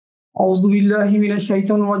আউযুবিল্লাহি মিনাশ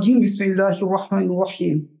শাইতানির রাজিম বিসমিল্লাহির রহমানির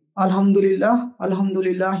রহিম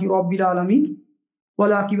আলহামদুলিল্লাহি রাব্বিল আলামিন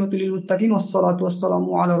ওয়াল আকিবাতু লিল মুত্তাকিন ওয়াসসালাতু ওয়াসসালামু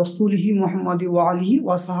আলা রাসূলিহি মুহাম্মাদি ওয়া আলিহি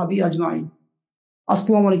ওয়া সাহবিহি আজমাইন।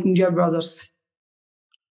 আসসালামু আলাইকুম ডিয়ার ব্রাদার্স।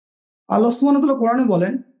 আল্লাহ সুবহানাহু ওয়া তাআলা কোরআনে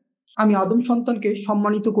বলেন, আমি আদম সন্তানকে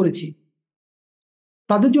সম্মানিত করেছি,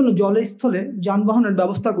 তাদের জন্য জলে স্থলে যানবাহনের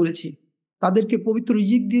ব্যবস্থা করেছি, তাদেরকে পবিত্র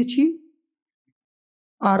রিজিক দিয়েছি,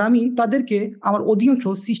 আর আমি তাদেরকে আমার অধিকাংশ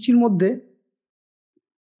সৃষ্টির মধ্যে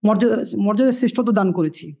মর্যাদা মর্যাদার শ্রেষ্ঠত্ব দান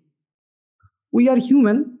করেছি। উই আর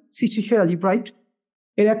হিউম্যান, সৃষ্টির সেরা জীব, রাইট?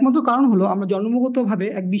 এর একমাত্র কারণ হলো আমরা জন্মগতভাবে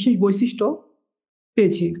এক বিশেষ বৈশিষ্ট্য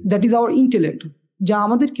পেয়েছি, দ্যাট ইজ আওয়ার ইন্টেলেক্ট, যা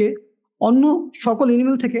আমাদেরকে অন্য সকল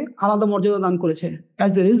এনিমেল থেকে আলাদা মর্যাদা দান করেছে।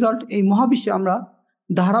 অ্যাজ এ রেজাল্ট এই মহাবিশ্বে আমরা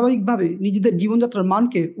ধারাবাহিকভাবে নিজেদের জীবনযাত্রার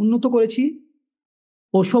মানকে উন্নত করেছি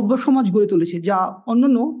ও সভ্য সমাজ গড়ে তুলেছি, যা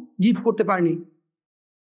অন্যান্য জীব করতে পারেনি।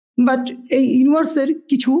 বাট এই ইউনিভার্সের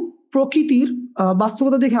কিছু প্রকৃতির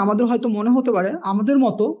বাস্তবতা দেখে আমাদের হয়তো মনে হতে পারে আমাদের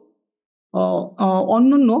মতো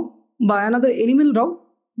অন্যান্য বা এনাদের এনিমেলরাও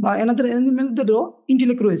বা এনাদের এনিমেলদেরও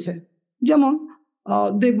ইন্টেলেক্ট রয়েছে। যেমন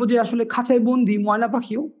দেখবো যে আসলে খাঁচায় বন্দি ময়না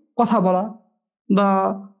পাখিও কথা বলা, বা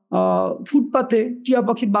ফুটপাতে টিয়া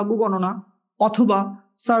পাখির বাগ্য গণনা, অথবা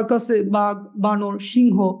সার্কাসে বাঘ, বানর,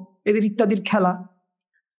 সিংহ এদের ইত্যাদির খেলা।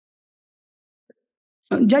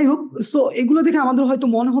 যাই হোক, সো এগুলো দেখে আমাদের হয়তো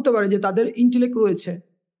মনে হতে পারে যে তাদের ইন্টেলেক্ট রয়েছে।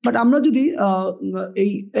 বাট আমরা যদি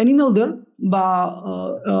এই অ্যানিমেলদের বা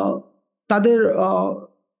তাদের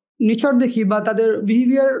নেচার দেখি বা তাদের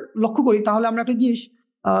বিহেভিয়ার লক্ষ্য করি, তাহলে আমরা একটা জিনিস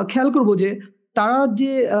খেয়াল করবো যে তারা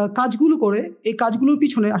যে কাজগুলো করে এই কাজগুলোর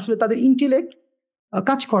পিছনে আসলে তাদের ইন্টেলেক্ট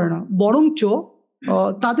কাজ করে না, বরঞ্চ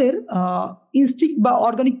তাদের ইনস্টিংক্ট বা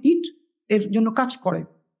অর্গানিক নিড এর জন্য কাজ করে।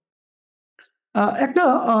 একটা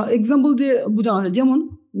এক্সাম্পল দিয়ে বোঝানো যায়, যেমন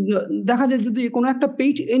দেখা যায় যদি কোনো একটা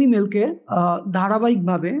পেইড এনিমেলকে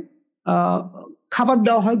ধারাবাহিকভাবে খাবার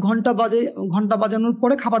দেওয়া হয়, ঘন্টা বাজানোর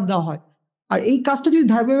পরে খাবার দেওয়া হয়, আর এই কাজটা যদি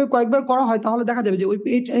ধারাবাহিকভাবে কয়েকবার করা হয়, তাহলে দেখা যাবে যে ওই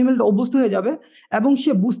পেইড এনিমেলটা অভ্যস্ত হয়ে যাবে এবং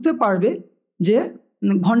সে বুঝতে পারবে যে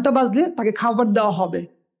ঘন্টা বাজলে তাকে খাবার দেওয়া হবে।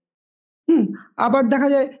 আবার দেখা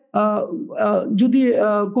যায় যদি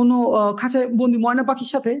কোনো খাঁচায় বন্দি ময়না পাখির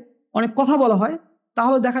সাথে অনেক কথা বলা হয়,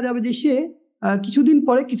 তাহলে দেখা যাবে যে সে কিছুদিন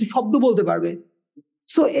পরে কিছু শব্দ বলতে পারবে।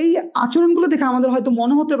 সো এই আচরণগুলো দেখে আমাদের হয়তো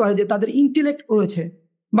মনে হতে পারে যে তাদের ইন্টেলেক্ট রয়েছে,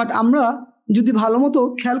 বাট আমরা যদি ভালো মতো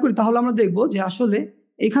খেয়াল করি তাহলে আমরা দেখব যে আসলে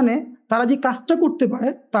এখানে তারা যে কাজটা করতে পারে,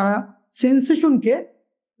 তারা সেন্সেশনকে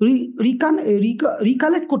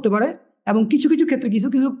রিকালেক্ট করতে পারে, এবং কিছু কিছু ক্ষেত্রে কিছু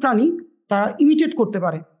কিছু প্রাণী তারা ইমিটেট করতে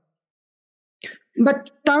পারে, বাট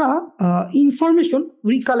তারা ইনফরমেশন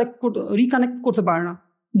রিকানেক্ট করতে পারে না,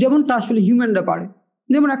 যেমনটা আসলে হিউম্যানরা পারে।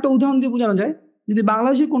 যেমন একটা উদাহরণ দিয়ে বোঝানো যায়, যদি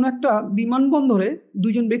বাংলাদেশের কোনো একটা বিমানবন্দরে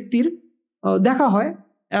দুজন ব্যক্তির দেখা হয়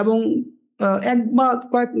এবং এক বা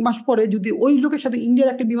কয়েক মাস পরে যদি ওই লোকের সাথে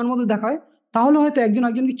ইন্ডিয়ার একটা বিমানবন্দরে দেখা হয়, তাহলে হয়তো একজন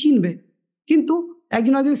একজনকে চিনবে, কিন্তু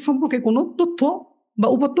একজন একজন সম্পর্কে কোনো তথ্য বা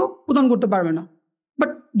উপাত্ত প্রদান করতে পারবে না।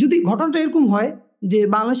 বাট যদি ঘটনাটা এরকম হয় যে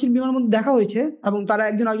বাংলাদেশের বিমানবন্দরে দেখা হয়েছে এবং তারা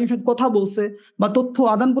একজন আরেকজনের সাথে কথা বলছে বা তথ্য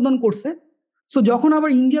আদান প্রদান করছে, সো যখন আবার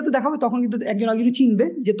ইন্ডিয়াতে দেখা হবে তখন কিন্তু একজন আরেকজন চিনবে,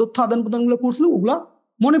 যে তথ্য আদান প্রদানগুলো করছিল ওগুলো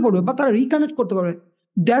মনে পড়বে বা তারা রিকানেক্ট করতে পারবে।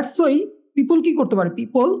 দ্যাটস ওয়াই পিপল কি করতে পারে,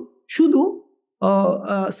 পিপল শুধু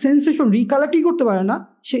সেন্সেশন রিকালেক্টই করতে পারে না,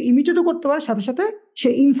 সে ইমিটেটও করতে পারে, সাথে সাথে সে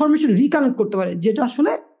ইনফরমেশন রিকানেক্ট করতে পারে, যেটা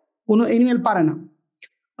আসলে কোনো এনিমেল পারে না।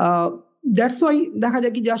 দ্যাটস ওয়াই দেখা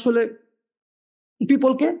যায় কি যে আসলে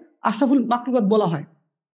পিপলকে আশরাফুল মাখলুকাত বলা হয়,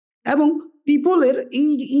 এবং পিপলের এই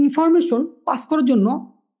ইনফরমেশন পাস করার জন্য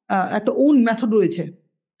একটা ওন মেথড রয়েছে,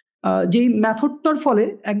 যেই মেথডটার ফলে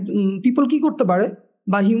পিপল কি করতে পারে,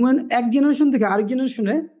 বা হিউম্যান এক জেনারেশন থেকে আরেক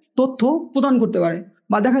জেনারেশনে তথ্য প্রদান করতে পারে,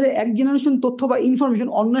 বা দেখা যায় এক জেনারেশন তথ্য বা ইনফরমেশন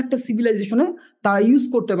অন্য একটা সিভিলাইজেশনে তারা ইউজ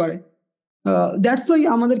করতে পারে। দ্যাটস ওয়াই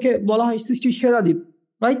আমাদেরকে বলা হয় সৃষ্টির সেরা দ্বীপ,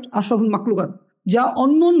 রাইট, আশরাফুল মাখলুকাত, যা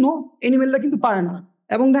অন্য অন্য এনিমেলরা কিন্তু পারে না।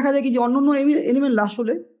 এবং দেখা যায় কি যে অন্য অন্য এনিমেলরা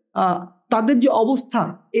আসলে তাদের যে অবস্থা,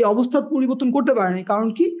 এই অবস্থার পরিবর্তন করতে পারে না, কারণ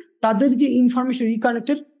কি তাদের যে ইনফরমেশন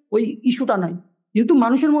রিকানেক্টেড ওই ইস্যুটা নাই, যেহেতু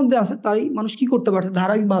মানুষের মধ্যে আছে, তাই মানুষ কি করতে পারছে,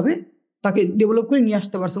 ধারাবাহিকভাবে তাকে ডেভেলপ করে নিয়ে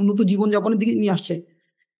আসতে পারছে, উন্নত জীবনযাপনের দিকে নিয়ে আসছে।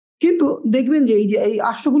 কিন্তু দেখবেন যে এই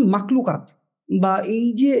আশরাফুল মাখলুকাত বা এই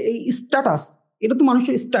যে এই স্ট্যাটাস, এটা তো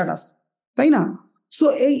মানুষের স্ট্যাটাস, তাই না? সো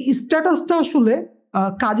এই স্ট্যাটাসটা আসলে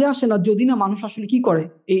কাজে আসে না যদি না মানুষ আসলে কি করে,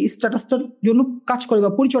 এই স্ট্যাটাসটার জন্য কাজ করে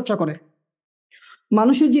বা পরিচর্যা করে।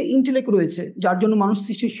 মানুষের যে ইন্টেলেক্ট রয়েছে, যার জন্য মানুষ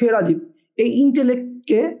সৃষ্টির সেরা জীব, এই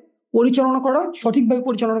ইন্টেলেক্টকে পরিচালনা করা, সঠিকভাবে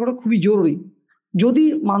পরিচালনা করা খুবই জরুরি। যদি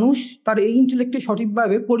মানুষ তার এই ইন্টেলেক্টকে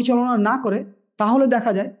সঠিকভাবে পরিচালনা না করে, তাহলে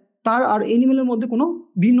দেখা যায় তার আর এনিমেলের মধ্যে কোনো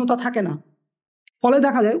ভিন্নতা থাকে না, ফলে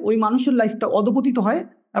দেখা যায় ওই মানুষের লাইফটা অধপতিত হয়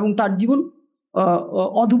এবং তার জীবন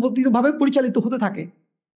অধপতিতভাবে পরিচালিত হতে থাকে।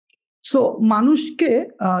 সো মানুষকে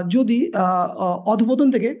যদি অধপতন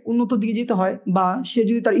থেকে উন্নত দিকে যেতে হয় বা সে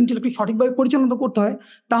যদি তার ইন্টেলেক্টকে সঠিকভাবে পরিচালনা করতে হয়,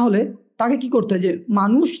 তাহলে তাকে কি করতে হয় যে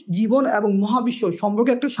মানুষ, জীবন এবং মহাবিশ্ব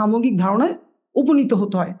সম্পর্কে একটা সামগ্রিক ধারণায় উপনীত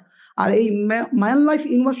হতে হয়। আর এই ম্যান লাইফ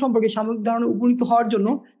ইউনিভার্স সম্পর্কে সামগ্রিক ধারণায় উপনীত হওয়ার জন্য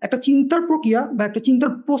একটা চিন্তার প্রক্রিয়া বা একটা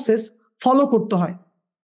চিন্তার প্রসেস ফলো করতে হয়।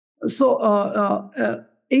 সো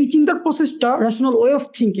এই চিন্তার প্রসেসটা রেশনাল ওয়ে অফ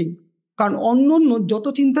থিঙ্কিং। কারণ অন্য যত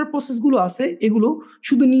চিন্তার প্রসেসগুলো আছে এগুলো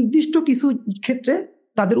শুধু নির্দিষ্ট কিছু ক্ষেত্রে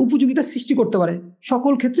তাদের উপযোগিতা সৃষ্টি করতে পারে,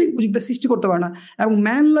 সকল ক্ষেত্রে উপযোগিতা সৃষ্টি করতে পারে না। এবং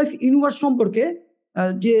ম্যান লাইফ ইউনিভার্স সম্পর্কে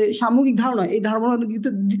যে সামগ্রিক ধারণা, এই ধারণা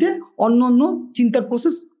দিতে অন্য চিন্তার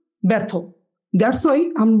প্রসেস ব্যর্থ। দ্যাটস ওয়াই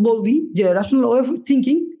আমি বলছি যে রেশনাল ওয়ে অফ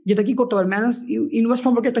থিঙ্কিং যেটা কি করতে পারে, ম্যান ইউনিভার্স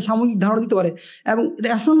সম্পর্কে একটা সামগ্রিক ধারণা দিতে পারে। এবং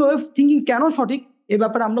রেশনাল ওয়ে অফ থিঙ্কিং কেন সঠিক এ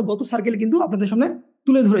ব্যাপারে আমরা গত সার্কেলে কিন্তু আপনাদের সামনে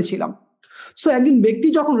তুলে ধরেছিলাম। সো একজন ব্যক্তি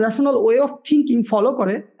যখন rational way of thinking follow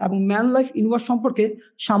করে এবং ম্যান লাইফ ইউনিভার্স সম্পর্কে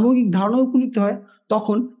সামগ্রিক ধারণা উপনীত হয়,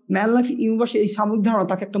 তখন ম্যান লাইফ ইউনিভার্সে এই সামগ্রিক ধারণা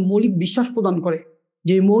তাকে একটা মৌলিক বিশ্বাস প্রদান করে,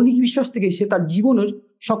 যে মৌলিক বিশ্বাস থেকে সে তার জীবনের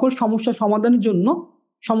সকল সমস্যা সমাধানের জন্য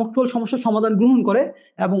সকল সমস্যার সমাধান গ্রহণ করে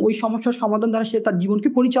এবং ওই সমস্যার সমাধান দ্বারা সে তার জীবনকে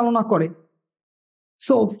পরিচালনা করে।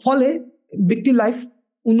 সো ফলে ব্যক্তির লাইফ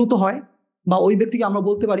উন্নত হয়, বা ওই ব্যক্তিকে আমরা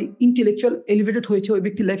বলতে পারি ইন্টেলেকচুয়াল এলিভেটেড হয়েছে ওই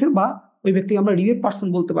ব্যক্তির লাইফে, বা ওই ব্যক্তিকে আমরা রিভেভ পার্সন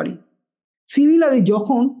বলতে পারি। সিমিলারলি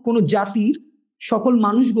যখন কোনো জাতির সকল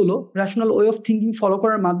মানুষগুলো rational way of thinking follow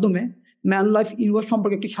করার মাধ্যমে ম্যান লাইফ ইউনিভার্স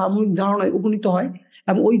সম্পর্কে একটি সাময়িক ধারণায় উপনীত হয়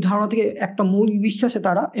এবং ওই ধারণা থেকে একটা মৌলিক বিশ্বাসে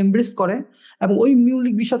তারা এমব্রেস করে এবং ওই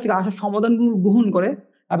মৌলিক বিশ্বাস থেকে আসা সমাধানগুলো গ্রহণ করে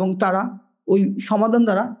এবং তারা ওই সমাধান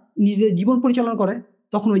দ্বারা নিজেদের জীবন পরিচালনা করে,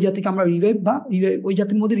 তখন ওই জাতিকে আমরা রিভাইভ বা ওই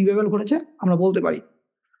জাতির মধ্যে রিভাইভাল ঘটেছে আমরা বলতে পারি।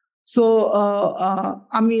 সো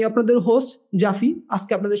আমি আপনাদের হোস্ট জাফি,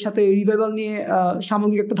 আজকে আপনাদের সাথে রিভাইভাল নিয়ে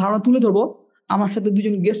সামগ্রিক একটা ধারণা তুলে ধরবো। আমার সাথে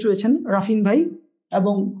দুজন গেস্ট রয়েছেন, রাফিন ভাই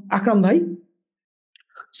এবং আকরাম ভাই।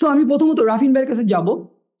 সো আমি প্রথমত রাফিন ভাইয়ের কাছে যাব।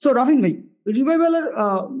 সো রাফিন ভাই, রিভাইভালের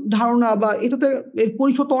ধারণা বা এটাতে এর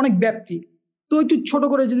পরিসর তো অনেক ব্যাপ্তি, তো একটু ছোট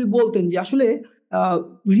করে যদি বলতেন যে আসলে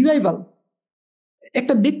রিভাইভাল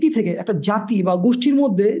একটা ব্যক্তি থেকে একটা জাতি বা গোষ্ঠীর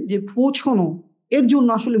মধ্যে যে পৌঁছানো, এর জন্য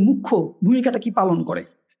আসলে মুখ্য ভূমিকাটা কি পালন করে?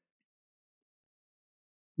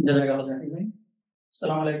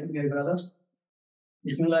 আসসালামু আলাইকুম ডিয়ার ব্রাদার্স।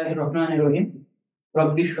 বিসমিল্লাহির রহমানির রহিম।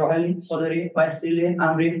 রব্বি ইশরাহ লি সাদরি ওয়া ইয়াসসির লি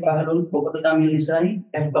আমরি ওয়াহলুল উকদাতাম মিন লিসানি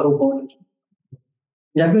ইয়াফকাহু কওলি।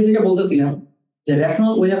 যাকে যেটা বলতেছিলাম যে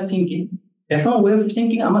রেশনাল ওয়ে অফ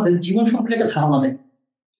থিংকিং আমাদের জীবন সম্পর্কে একটা ধারণা দেয়।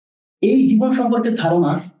 এই জীবন সম্পর্কে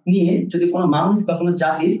ধারণা নিয়ে যদি কোনো মানুষ বা কোনো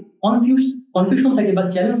জাতির কনফিউশন থাকে বা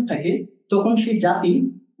চ্যালেঞ্জ থাকে, তখন সেই জাতি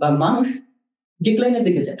বা মানুষ ডিক্লাইনের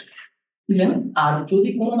দিকে যায়, বুঝলেন? আর যদি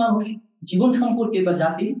কোনো মানুষ জীবন সম্পর্কে বা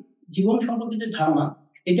জাতি জীবন সম্পর্কে যে ধারণা,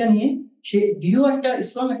 এটা নিয়ে সে দৃঢ় একটা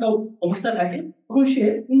স্ট্রং একটা অবস্থা থাকে, তখন সে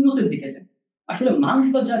উন্নতির দিকে যায়। আসলে মানুষ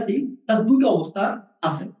বা জাতি তার দুটো অবস্থা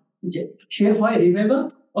আছে, যে সে হয় রিভাইভাল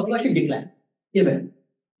অথবা সে ডিক্লাইন। এবার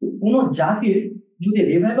কোনো জাতির যদি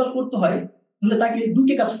রিভাইভাল করতে হয় তাহলে তাকে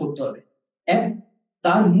দুটি কাজ করতে হবে। এক,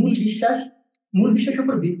 তার মূল বিশ্বাসের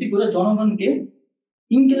উপর ভিত্তি করে জনগণকে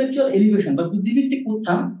ইন্টেলেকচুয়াল এলিভেশন বা বুদ্ধিভিত্তিক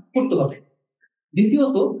উত্থান করতে হবে।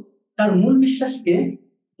 দ্বিতীয়ত, তার মূল বিশ্বাসকে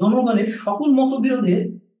জনগণের সকল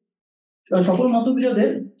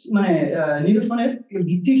মতবিরোধের মানে নিরসনের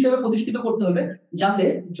ভিত্তি হিসেবে প্রতিষ্ঠিত করতে হবে, যাতে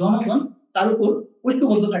জনগণ তার উপর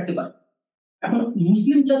ঐক্যবদ্ধ থাকতে পারে। এখন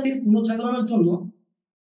মুসলিম জাতির পুনর্জাগরণের জন্য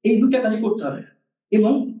এই দুটো কাজই করতে হবে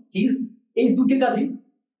এবং এই দুটি কাজই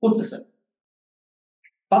করতেছে।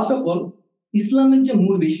 ফার্স্ট অফ অল, ইসলামের যে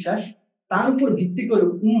মূল বিশ্বাস তার উপর ভিত্তি করে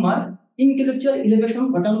উম্মার ইন্টেলেকচুয়াল এলিভেশন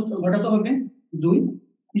ঘটাতে হবে। দুই,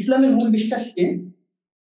 ইসলামের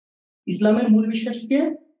মূল বিশ্বাসকে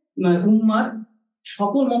উম্মার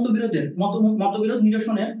সকল মতবিরোধ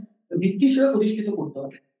নিরসনের ভিত্তি হিসেবে প্রতিষ্ঠিত করতে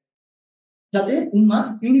হবে, যাতে উম্মা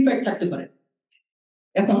ইউনিফাইড থাকতে পারে।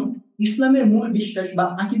 এখন ইসলামের মূল বিশ্বাস বা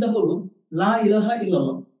আকীদা হলো লা ইলাহা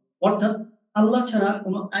ইল্লাল্লাহ, অর্থাৎ আল্লাহ ছাড়া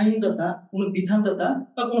কোনো আইনদাতা, কোনো বিধানদাতা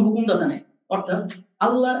বা কোনো হুকুমদাতা নেই। অর্থাৎ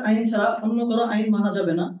আল্লাহর আইন ছাড়া অন্য কারো আইন মানা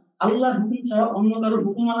যাবে না, আল্লাহর হুকুম ছাড়া অন্য কারো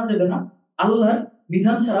হুকুম মানা যাবে না, আল্লাহর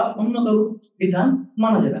বিধান ছাড়া অন্য কারো বিধান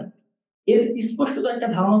মানা যাবে না। এর স্পষ্টত একটা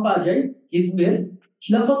ধারণা পাওয়া যায় হিজবের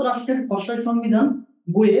খিলাফত রাষ্ট্রের খসড়া সংবিধান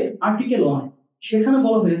বইয়ের আর্টিকেল 1। সেখানে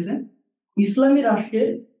বলা হয়েছে ইসলামী রাষ্ট্রের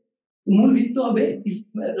মূল ভিত্তি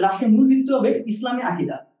হবে ইসলামী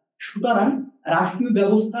আকীদা। সুতরাং রাষ্ট্রীয়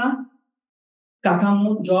ব্যবস্থা, কাঠামো,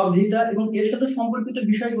 জবাবদিহিতা এবং এর সাথে সম্পর্কিত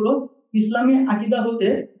বিষয়গুলো ইসলামী আকীদা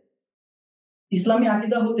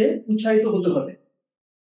হতে উৎসাহিত হতে হবে।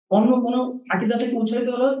 অন্য কোনো আকীদা থেকে উৎসাহিত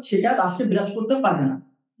হলে সেটা রাষ্ট্রে বিরাজ করতে পারবে না।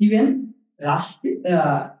 ইভেন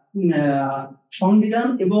সংবিধান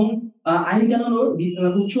এবং আইন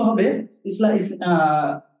কানুনের উৎস হবে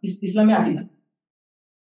ইসলামী আকিদা।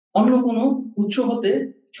 অন্য কোনো উৎস হতে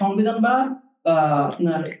সংবিধান বা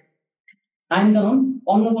আপনার আইন কানুন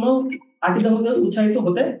অন্য কোনো আকিদা হতে উচ্চারিত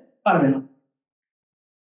হতে পারবে না।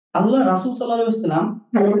 আল্লাহ রাসূল সাল্লাল্লাহু আলাইহি ওয়াসাল্লাম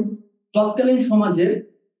তৎকালীন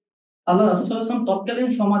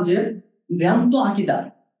সমাজের ভ্রান্ত আকিদা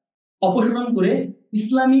অপসারণ করে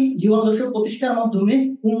ইসলামিক জীবনাদর্শ প্রতিষ্ঠার মাধ্যমে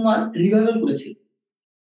উম্মার রিভাইভাল করেছিল।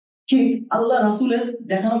 ঠিক আল্লাহ রাসূলের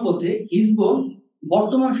দেখানো পথে হিজবুত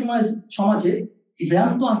বর্তমান সমাজে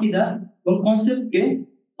ভ্রান্ত আকিদা এবং কনসেপ্টকে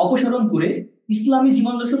অপসারণ করে ইসলামী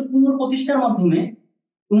জীবনাদর্শ পুনঃপ্রতিষ্ঠার মাধ্যমে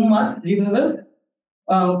উম্মার রিভাইভাল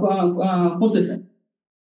করতেছে।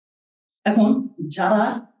 এখন যারা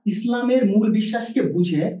ইসলামের মূল বিশ্বাসকে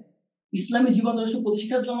বুঝে ইসলামী জীবনাদর্শ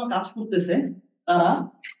প্রতিষ্ঠার জন্য কাজ করতেছে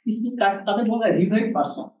তাদের বলা হয় রিভাইভ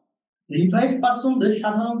পারসন। রিভাইভ পারসনদের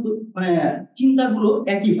সাধারণত চিন্তাগুলো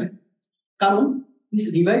একই হয়, কারণ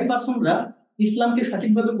রিভাইভ পারসনরা ইসলামকে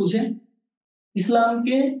সঠিকভাবে বুঝে,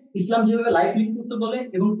 ইসলাম যেভাবে লাইফ লিড করতে বলে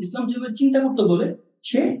এবং ইসলাম যেভাবে চিন্তা করতে বলে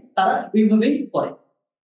তারা ওইভাবেই করে।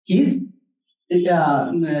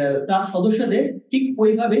 তার সদস্যদের ঠিক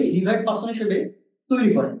ওইভাবেই রিভাইভ পারসন হিসেবে তৈরি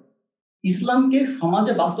করে। ইসলামকে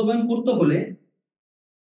সমাজে বাস্তবায়ন করতে হলে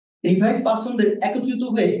রিভাইভ পারসনদের একত্রিত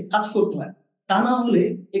হয়ে কাজ করতে হয়, তা না হলে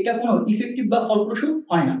এটা কোনো ইফেক্টিভ বা ফলপ্রসূ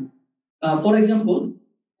হয় না। ফর এক্সাম্পল,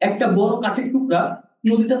 একটা বড় কাঠের টুকরা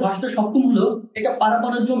নদীতে ভাসতে সক্ষম হলেও এটা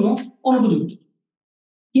পারাপারের জন্য অনুপযুক্ত,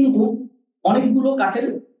 কিন্তু অনেকগুলো কাঠের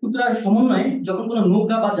টুকরার সমন্বয়ে যখন কোনো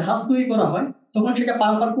নৌকা বা জাহাজ তৈরি করা হয় তখন সেটা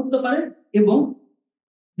পারাপার করতে পারে এবং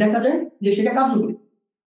দেখা যায় যে সেটা কার্যকরী।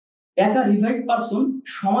 একা রিভাইভ পারসন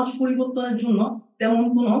সমাজ পরিবর্তনের জন্য তেমন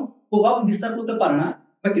কোনো প্রভাব বিস্তার করতে পারে না,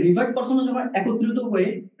 বাট রিভাইভ পারসন যখন একত্রিত হয়ে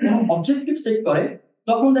কোনো অবজেক্টিভ সেট করে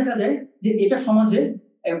তখন দেখা যায় যে এটা সমাজে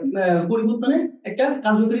পরিবর্তনে একটা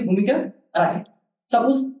কার্যকরী ভূমিকা রাখে।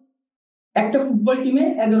 সাপোজ একটা ফুটবল টিমে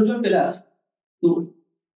 11 জন প্লেয়ার আছে, তো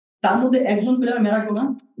তার মধ্যে একজন প্লেয়ার ম্যারাডোনা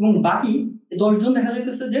এবং বাকি 10 জন দেখা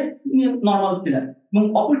যাইতেছে যে নর্মাল প্লেয়ার, এবং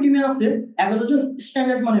অপর টিমে আছে 11 জন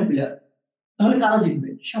স্ট্যান্ডার্ড মানের প্লেয়ার। তাহলে কারা জিতবে?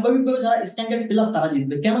 স্বাভাবিকভাবে যারা স্ট্যান্ডার্ড প্লেয়ার তারা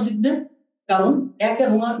জিতবে। কেন জিতবে? কারণ একটা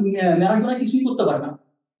ম্যারাডোনা কিছুই করতে পারবে না,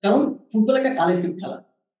 কারণ ফুটবল একটা কালেক্টিভ খেলা।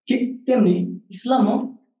 ঠিক তেমনি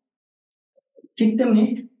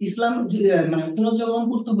ইসলাম পুনর্জাগরণ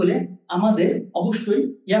করতে হলে আমাদের অবশ্যই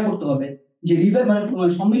করতে হবে যে রিভাইভ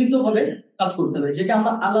সম্মিলিত ভাবে কাজ করতে হবে, যেটা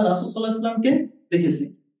আমরা আল্লাহ রাসূল সাল্লাল্লাহু আলাইহি ওয়াসাল্লামকে দেখেছি।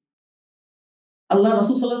 আল্লাহ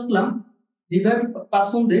রাসূল সাল্লাল্লাহু আলাইহি ওয়াসাল্লাম রিভাইভ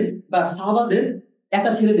পারসনদের বা সাহাবাদের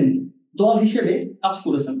একা ছেড়ে দেননি, দল হিসেবে কাজ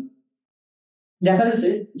করেছেন। দেখা গেছে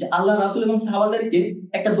যে আল্লাহ রাসূল এবং সাহাবাদেরকে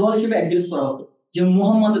একটা দল হিসেবে অ্যাড্রেস করা হতো, যে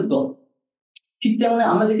মুহাম্মাদের দল। ঠিক তেমনি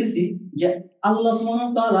আমরা দেখেছি যে আল্লাহ সুবহানাহু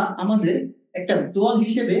ওয়া তাআলা আমাদের একটা দল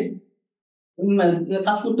হিসেবে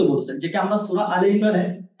কাজ করতে বলছেন, যেটা আমরা সূরা আলে ইমরানের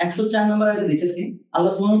 104 নম্বর আয়াতে দেখেছি।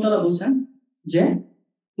 আল্লাহ সুবহানাহু ওয়া তাআলা বলছেন যে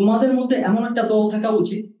তোমাদের মধ্যে এমন একটা দল থাকা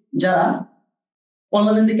উচিত যারা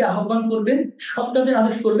কল্যাণের দিকে আহ্বান করবে, সৎ কাজের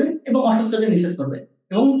আদেশ করবে এবং অসৎ কাজের নিষেধ করবে,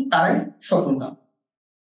 এবং তারাই সফল কাম।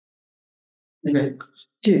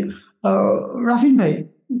 জি, রাফিন ভাই,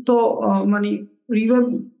 তো মানে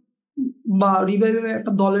রিভাইভের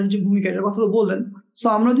একটা দলের যে ভূমিকা এটার কথা তো বললেন। সো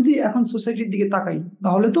আমরা যদি এখন সোসাইটির দিকে তাকাই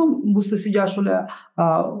তাহলে তো বুঝতেছি যে আসলে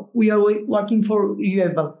we are working for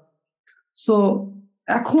revival. So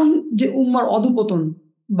এখন যে উম্মার অধঃপতন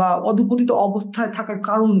বা অধঃপতিত অবস্থায় থাকার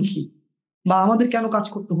কারণ কি, বা আমাদের কেন কাজ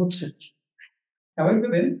করতে হচ্ছে?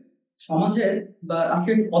 স্বাভাবিকভাবে সমাজের বা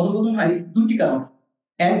রাষ্ট্রের অধঃপতন হয় দুটি কারণ।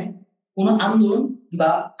 এক, কোন আন্দোলন বা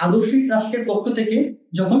আদর্শিক রাষ্ট্রের পক্ষ থেকে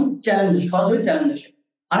যখন সরাসরি চ্যালেঞ্জ আসে।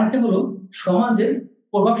 আরেকটা হলো সমাজের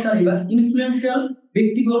প্রভাবশালী বা ইনফ্লুয়েন্সিয়াল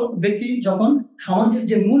ব্যক্তি যখন সমাজের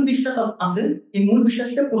যে মূল বিশ্বাস আছে এই মূল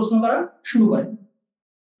বিশ্বাসকে প্রশ্ন করা শুরু করে।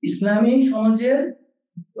 ইসলামী সমাজ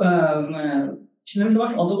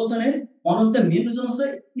অধঃপতনের অন্যতম মেন রিজন হচ্ছে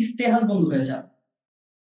ইজতিহাদ বন্ধ হয়ে যাওয়া।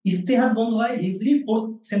 ইজতিহাদ বন্ধ হয় হিজরি 4th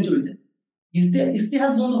সেঞ্চুরিতে।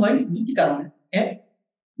 ইজতিহাদ বন্ধ হয় দুটি কারণে। এক,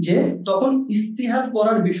 যে তখন ইজতিহাদ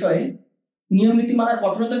করার বিষয়ে, নিয়ম নীতি মানার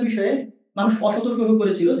কঠোরতার বিষয়ে মানুষ অসতর্ক হয়ে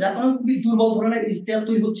পড়েছিল, যার কারণে খুবই দুর্বল ধরনের ইজতিহাদ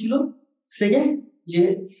তৈরি হচ্ছিল। সেকেন্ড, যে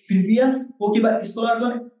প্রিভিয়াস বা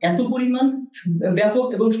স্কলারগণ এত পরিমাণ ব্যাপক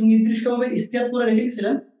এবং সুনির্দিষ্টভাবে ইজতিহাদ করে রেখে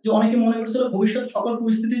গেছিলেন যে অনেকে মনে করেছিল ভবিষ্যৎ সকল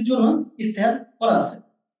পরিস্থিতির জন্য ইজতিহাদ করা আছে।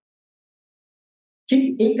 ঠিক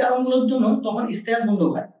এই কারণগুলোর জন্য তখন ইজতিহাদ বন্ধ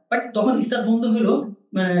হয়। বাট তখন ইজতিহাদ বন্ধ হলো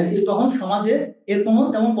তখন সমাজে এর কোনো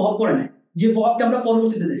তেমন প্রভাব পড়ে না, যে প্রভাবটা আমরা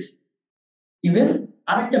পরবর্তীতে দেখছি। ইভেন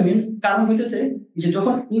আরেকটা মেন কারণ হইতেছে যে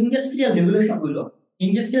যখন ইন্ডাস্ট্রিয়াল রেভলিউশন হইলো,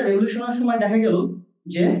 ইন্ডাস্ট্রিয়াল রেভলিউশনের সময় দেখা গেল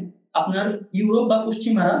যে আপনার ইউরোপ বা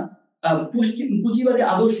পশ্চিমারা পুঁজিবাদী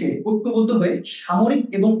আদর্শে ঐক্যবদ্ধ হয়ে সামরিক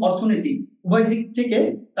এবং অর্থনৈতিক উভয় দিক থেকে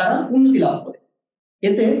তারা উন্নতি লাভ করে।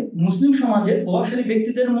 এতে মুসলিম সমাজের প্রভাবশালী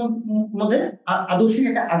ব্যক্তিদের মধ্যে আদর্শিক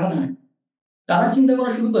একটা আঘাত হয়। তারা চিন্তা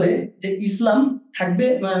করা শুরু করে যে ইসলাম থাকবে,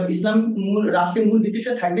 ইসলাম মূল রাষ্ট্রের মূল ভিত্তি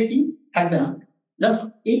থাকবে কি থাকবে না। জাস্ট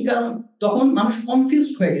এই কারণ তখন মানুষ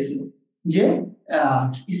কনফিউজড হয়ে গেছিল যে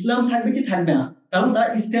ইসলাম থাকবে কি থাকবে না, কারণ তারা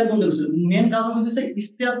ইস্তেহাদ বন্ধ করেছিল। মেন কারণ হচ্ছে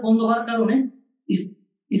ইস্তেহাদ বন্ধ হওয়ার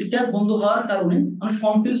কারণে মানুষ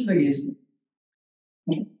কনফিউজ হয়ে গিয়েছিল।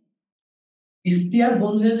 ইস্তেহাদ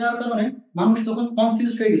বন্ধ হয়ে যাওয়ার কারণে মানুষ তখন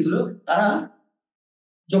কনফিউজ হয়ে গেছিল। তারা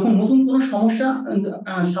যখন নতুন কোনো সমস্যা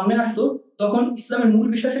সামনে আসতো তখন ইসলামের মূল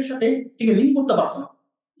বিশ্বাসের সাথে থেকে লিঙ্ক করতে পারতো না,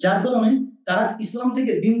 যার কারণে তারা ইসলাম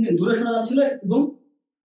থেকে দিন দিন দূরে সরে যাচ্ছিল এবং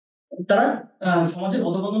তারা সমাজের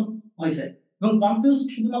অধঃপতন হয়েছে। এবং কনফিউজ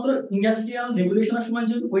শুধুমাত্র ইন্ডাস্ট্রিয়াল রেভলিউশনের সময়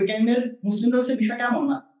যে ওই টাইমের মুসলিমরা হচ্ছে বিষয়টা এমন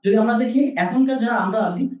না। যদি আমরা দেখি এখনকার যারা আমরা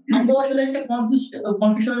আছি, আমরা আসলে একটা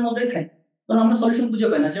কনফিউশনের মধ্যে থাকি, কারণ আমরা সলিউশন খুঁজে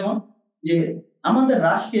পাই না। যেমন যে আমাদের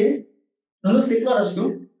রাষ্ট্রে হলো সেকুলার রাষ্ট্র,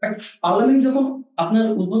 পার্লামেন্ট যখন আপনার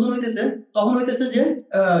উদ্বোধন হইতেছে তখন হইতেছে যে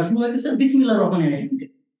শুরু হইতেছে বিসমিল্লাহির রহমানির রহিম।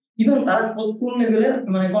 ইভেন তারা কোন লেভেলের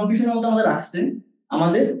কনফিউশনের মধ্যে আমাদের রাখছেন।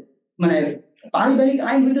 আমাদের পারিবারিক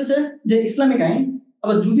আইন হইতেছে যে ইসলামিক আইন,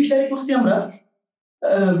 আবার জুডিশিয়ারি করছি আমরা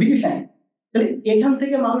ব্রিটিশ আইন। তাহলে এখান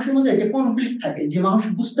থেকে মানুষের মধ্যে একটা কনফ্লিক্ট থাকে যে মানুষ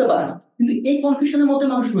বুঝতে পারে না, কিন্তু এই কনফিউশনের মধ্যে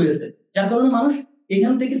মানুষ রয়েছে, যার কারণে মানুষ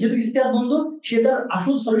এখান থেকে যেহেতু ইস্তেহাদ বন্ধ, সে তার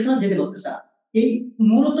আসল সলিউশন যেতে করতেছে না। এই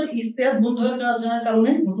মূলত ইস্তেহাদ বন্ধ হয়ে যাওয়ার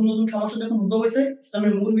কারণে নতুন নতুন সমস্যা যখন উদ্ভব হয়েছে,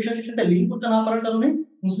 ইসলামের মূল বিষয়ের সাথে লিঙ্ক করতে না পারার কারণে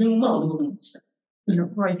মুসলিম উম্মাহ অধঃপতন হচ্ছে।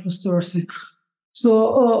 রাইট, বুঝতে পারছি। সো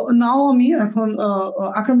নাও আমি এখন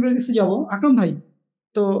আকরাম ভাইয়ের কাছে যাবো। আকরাম ভাই,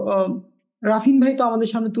 তো রাফিন ভাই তো আমাদের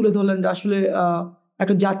সামনে তুলে ধরলেন যে আসলে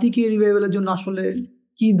একটা জাতিকে রিভাইভালের জন্য আসলে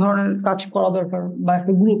কি ধরনের কাজ করা দরকার বা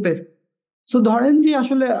একটা গ্রুপের। সো ধরেন যে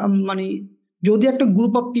আসলে যদি একটা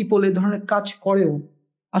গ্রুপ অফ পিপল এই ধরনের কাজ করেও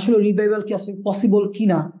আসলে রিভাইভাল কি আসলে পসিবল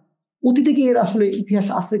কিনা, অতীতে কি এর আসলে ইতিহাস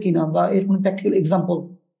আছে কিনা বা এর কোনো প্র্যাকটিক্যাল এক্সাম্পল?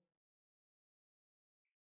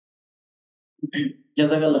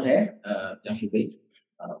 জাযাকাল্লাহ খাইর জাফর ভাই।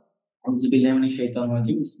 আউযু বিল্লাহি মিনাশ শাইতানির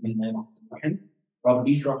রাজিম। বিসমিল্লাহির রহমানির রহিম।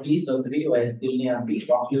 রব্বি ইশরাহ লি সাদরি ওয়া ইয়াসসির লি আমরি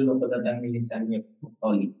ওয়াহলুল উকদাতাম মিন লিসানি ইয়াফকাহু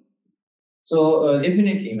কওলি। সো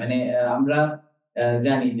ডেফিনেটলি আমরা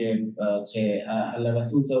জানি যে হচ্ছে আল্লাহ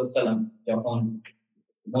রাসূল সাল্লাল্লাহু আলাইহি ওয়াসাল্লাম যখন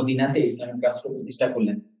মদিনাতে ইসলামিক রাষ্ট্র প্রতিষ্ঠা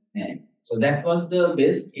করলেন, so that was the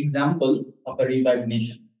best example of a revived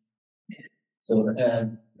nation. So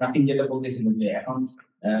Rafin যেটা বলতেছিল যে এখন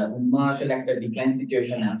উম্মাহ আসলে একটা ডিক্লাইন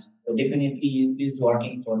সিচুয়েশনে আছে, so definitely it is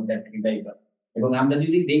working for that revival. এবং আমরা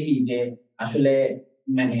যদি দেখি যে আসলে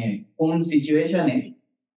কোন সিচুয়েশনে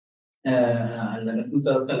আল্লাহ রাসূল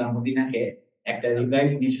সাল্লাল্লাহু আলাইহি ওয়াসাল্লাম মদিনাকে একটা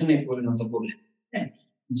রিভাইভড নেশনে পরিণত করলেন,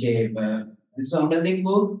 যে আমরা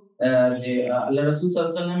দেখবো যে আল্লাহ রাসূল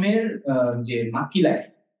সাল্লাল্লাহু আলাইহি ওয়াসাল্লামের যে মাক্কি লাইফ,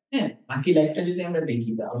 মাক্কি লাইফটা যদি আমরা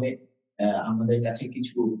দেখি তাহলে আমাদের কাছে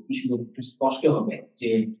কিছু স্পষ্ট হবে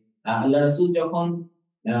যে আল্লাহ রাসূল যখন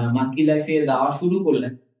মাক্কি লাইফে দাওয়া শুরু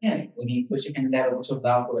করলেন, উনি তো সেখানে 13 বছর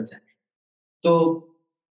দাওয়া করেছেন। তো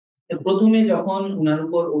প্রথমে যখন উনার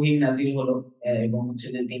উপর ওহী নাযিল হলো এবং হচ্ছে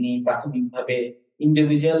যে তিনি প্রাথমিকভাবে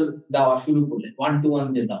ইন্ডিভিজুয়াল দাওয়া শুরু করলেন, 1-to-1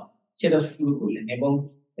 যে দাওয়া সেটা শুরু করলেন। এবং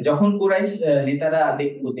যখন কুরাইশ নেতারা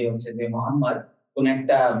দেখলো যে হচ্ছে যে মুহাম্মদ কোন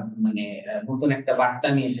একটা নতুন একটা বার্তা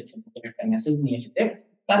নিয়ে এসেছে, নতুন একটা মেসেজ নিয়ে এসেছে,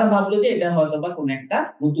 তারা ভাবলো যে এটা হয়তো বা কোন একটা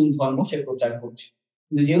নতুন ধর্ম সে প্রচার করছে।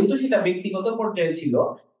 কিন্তু যেহেতু সেটা ব্যক্তিগত পর্যায়ে ছিল,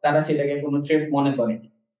 তারা সেটাকে কোনো থ্রেট মনে করেনি।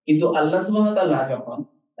 কিন্তু আল্লাহ সুবহানাহু ওয়া তাআলা যখন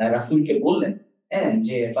রাসূলকে বললেন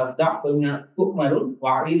যে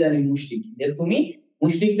যে তুমি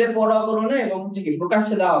মুশরিকদের পরোয়া করো না এবং হচ্ছে কি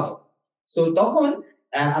প্রকাশ্যে দাওয়াত দাও। সো তখন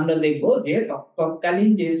আমরা দেখবো যে তৎকালীন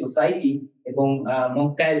যে সোসাইটি এবং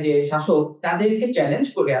মক্কায় যে শাসক তাদেরকে চ্যালেঞ্জ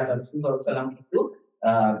করে আল্লাহ রাসূল সাল্লাল্লাহু আলাইহি ওয়াসাল্লাম কিন্তু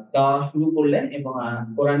দাওয়া শুরু করলেন এবং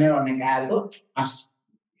কোরআনের অনেক আয়াত আসছে।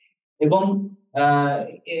 এবং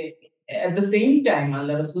এট দ্য সেম টাইম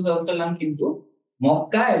আল্লাহ রাসূল সাল্লাল্লাহু আলাইহি ওয়াসাল্লাম কিন্তু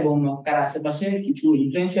মক্কা এবং মক্কার আশেপাশে কিছু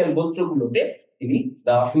ইনফ্লুয়েন্সিয়াল গোত্রগুলোতে তিনি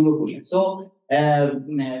দেওয়া শুরু করলেন। সো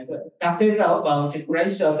কাফেররাও বা হচ্ছে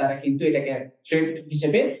কুরাইশরাও তারা কিন্তু এটাকে থ্রেট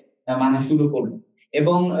হিসেবে মানা শুরু করলো।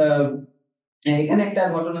 এবং এখানে একটা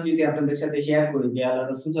ঘটনা যদি আপনাদের সাথে শেয়ার করি যে আল্লাহ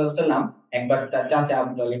রাসূল সাল্লাল্লাহু আলাইহি ওয়াসাল্লাম একবার তার চাচা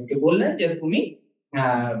আবু তালিবকে বললেন যে তুমি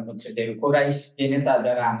হচ্ছে যে কুরাইশ যে নেতা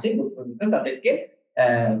যারা আছে গোত্রনেতা তাদেরকে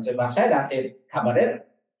হচ্ছে বাসায় রাতের খাবারের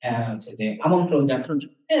হচ্ছে যে আমন্ত্রণ জানান।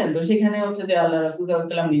 তো সেখানে হচ্ছে যে আল্লাহ রাসূল সাল্লাল্লাহু আলাইহি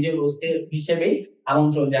ওয়াসাল্লাম নিজের হোস্টের হিসেবেই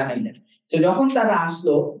আমন্ত্রণ জানাইলেন। তো যখন তারা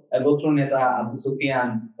আসলো গোত্র নেতা আবু সুফিয়ান,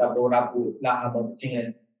 তারপর আবু লাহাব ছিলেন,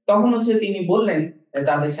 তখন হচ্ছে তিনি বললেন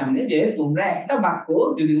তাদের সামনে যে তোমরা একটা বাক্য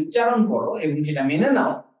যদি উচ্চারণ করো এবং সেটা মেনে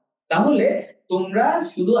নাও, তাহলে তোমরা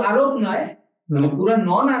শুধু আরব নয়, মানে পুরো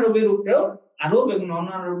নন আরবের উপরেও, আরব এবং নন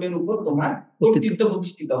আরবের উপর তোমার কর্তৃত্ব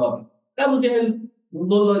প্রতিষ্ঠিত হবে। আবু জেহেল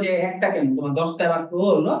বললো যে একটা কেন, তোমার 10টা বাক্য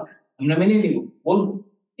হলো, আমরা মেনে নিব, বলবো,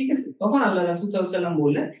 ঠিক আছে। তখন আল্লাহ রাসূল সাল্লাল্লাহু আলাইহি ওয়াসাল্লাম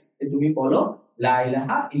বললেন যে তুমি বলো লা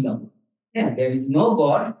ইলাহা ইল্লাল্লাহ, হ্যাঁ, there is no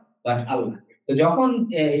god but আল্লাহ। তো যখন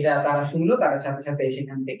এটা তারা শুনলো, তার সাথে সাথে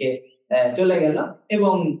সেখান থেকে চলে গেল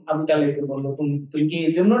এবং আবু তালেবকে বললো, তুমি কি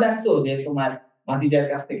এর জন্য ডাকছো যে তোমার ভাতিজার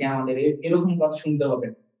কাছ থেকে আমাদের এরকম কথা শুনতে হবে?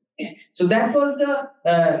 So that was the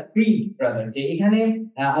Creed brother, যে এখানে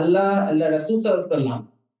আল্লাহ রাসূল সাল্লাল্লাহু আলাইহি ওয়াসাল্লাম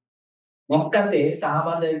মক্কাতে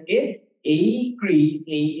সাহাবাদেরকে এই ক্রিড,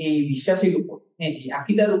 এই বিশ্বাসের উপর, এই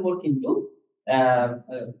আকীদার উপর কিন্তু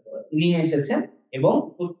নিয়ে এসেছেন এবং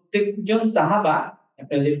প্রত্যেকজন সাহাবা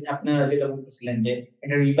আপনারা যেটা বলতেছিলেন যে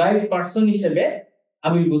একটা রিভাইভ পারসন হিসেবে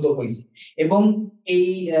আবির্ভূত হয়েছে। এবং এই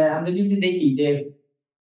আমরা যদি দেখি যে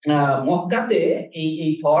মক্কাতে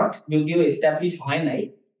এই থট যদিও এস্টাবলিশ হয় নাই,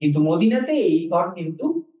 কিন্তু মদিনাতে এই থট কিন্তু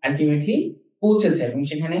আলটিমেটলি পৌঁছেছে এবং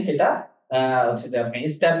সেখানে সেটা হচ্ছে যে আপনি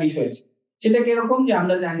এস্টাবলিশ হয়েছে। সেটা কিরকম, যে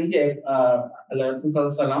আমরা জানি যে আল্লাহ রাসূল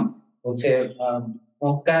সাল্লাল্লাহু আলাইহি ওয়াসাল্লাম হচ্ছে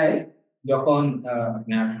মক্কায় যখন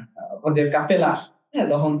আপনার হজের কাফেলা আসে, হ্যাঁ,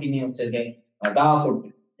 তখন তিনি হচ্ছে যে দাওয়া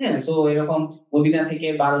করতেন, হ্যাঁ। সো এরকম মদিনা থেকে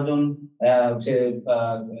 12 জন হচ্ছে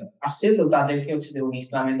আসছে, তো তাদেরকে হচ্ছে যে উনি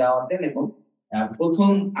ইসলামের দাওয়াত দেন এবং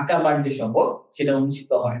প্রথম আকাবার যে সফর সেটা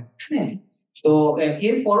অনুষ্ঠিত হয়, হ্যাঁ। তো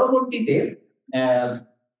এর পরবর্তীতে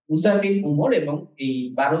মুসা বিন উমর এবং এই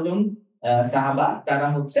 12 জন সাহাবা তারা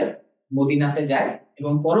হচ্ছে মদিনাতে যায়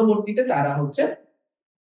এবং পরবর্তীতে তারা হচ্ছে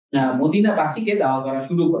মদিনাবাসীকে দাওয়া করা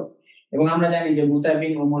শুরু করে। এবং আমরা জানি যে মুসা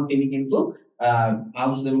বিন উমর তিনি কিন্তু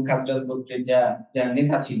আউস এবং খাজরাজ গোত্রের যা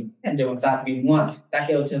নেতা ছিল, যেমন সাদ বিন মুয়াজ,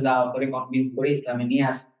 তাকে হচ্ছে দাওয়া করে কনভিন্স করে ইসলামে নিয়ে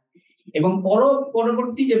আসে। এবং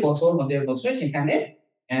পরবর্তী যে বছর, হজের বছর, সেখানে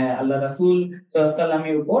আল্লাহ রাসূল সাল্লাল্লাহু আলাইহি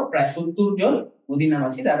ওয়াসাল্লামের উপর প্রায় 70 জন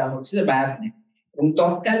মদিনাবাসী তারা হচ্ছে যে বায়াত নেয়। এবং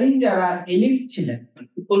তৎকালীন যারা এলিটস ছিলেন,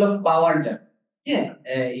 পিপল অফ পাওয়ার, যারা, হ্যাঁ,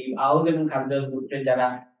 এই আউস এবং খাজরাজ গোত্রের যারা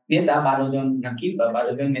নেতা, 12 জন নাকি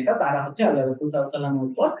 12 জন নেতা, তারা হচ্ছে আল্লাহ রাসূল সাল্লাল্লাহু আলাইহি ওয়াসাল্লামের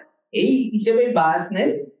উপর এই হিসেবে বায়াত নেন।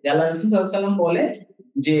 আল্লাহ রাসূল সাল্লাল্লাহু আলাইহি ওয়াসাল্লাম বলে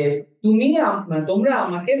যে তোমরা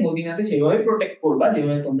আমাকে মদিনাতে সেভাবে প্রোটেক্ট করবা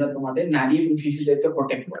যেভাবে তোমরা তোমাদের নারী এবং শিশুদেরকে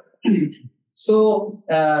প্রোটেক্ট করবে। সো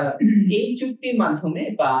এই চুক্তির মাধ্যমে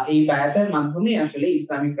বা এই বায়াতের মাধ্যমে আসলে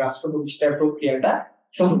ইসলামিক রাষ্ট্র প্রতিষ্ঠার প্রক্রিয়াটা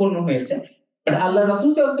সম্পন্ন হয়েছে। বাট আল্লাহ রাসূল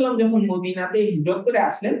সাল্লাল্লাহু আলাইহি ওয়াসাল্লাম যখন মদিনাতে হিজরত করে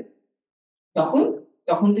আসলেন,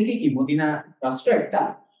 তখন থেকে কি মদিনা রাষ্ট্র একটা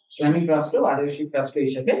ইসলামিক রাষ্ট্র, আদর্শিক রাষ্ট্র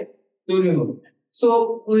হিসেবে তৈরি হলো। সো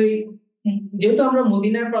ওই যেহেতু আমরা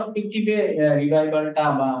মদিনার পার্সপেক্টিভে রিভাইভালটা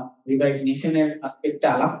বা রিভাইভ নেশনের অ্যাসপেক্টটা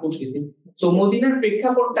আলাপ করতেছি, সো মদিনার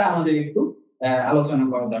প্রেক্ষাপটটা আমাদের একটু আলোচনা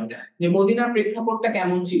করা দরকার। যে মদিনার প্রেক্ষাপটটা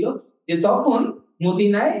কেমন ছিল, যে তখন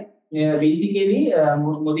মদিনায় basically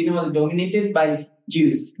Medina was dominated by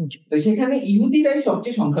Zeus, তো সেখানে ইহুদিরাই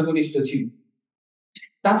সবচেয়ে সংখ্যাগরিষ্ঠ ছিল।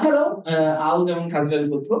 তাছাড়াও আউস এবং খাজরাজ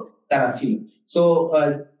গোত্র তারা ছিল। সো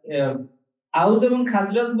আউস এবং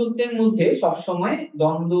খাজরাজ গোত্রের মধ্যে সবসময়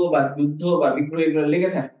দ্বন্দ্ব বা যুদ্ধ বা বিগ্রহ এগুলো লেগে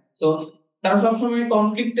থাকে। সো তারা সবসময়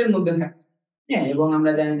কনফ্লিক্টের মধ্যে থাকে, হ্যাঁ। এবং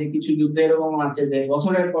আমরা জানি যে কিছু যুদ্ধ এরকম আছে যে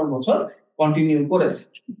বছরের পর বছর কন্টিনিউ করেছে।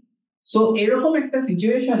 সো এরকম একটা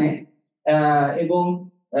সিচুয়েশনে এবং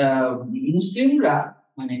মুসলিমরা,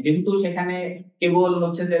 মানে যেহেতু সেখানে কেবল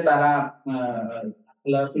হচ্ছে যে তারা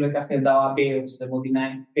আল্লাহ রাসূলের কাছে দাওয়া পেয়ে হচ্ছে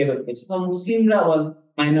মদিনায় ফেরত গেছে, তো মুসলিমরা ওয়াজ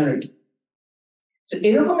মাইনরিটি।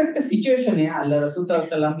 এরকম একটা সিচুয়েশনে আল্লাহ রাসূল সাল্লাল্লাহু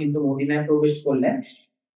আলাইহি ওয়াসাল্লাম কিন্তু মদিনায় প্রবেশ করলেন।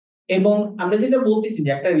 এবং আমরা যেটা বলতেছি যে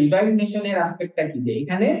একটা রিভাইভ নেশনের অ্যাসপেক্টটা কি, যে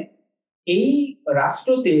এখানে এই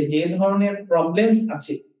রাষ্ট্রতে যে ধরনের প্রবলেমস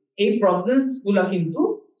আছে, এই প্রবলেমস গুলা কিন্তু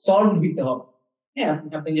সলভ হইতে হবে, হ্যাঁ।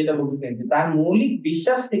 আপনি যেটা বলতেছেন যে তার মৌলিক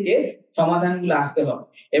বিশ্বাস থেকে সমাধানগুলো আসতে হবে,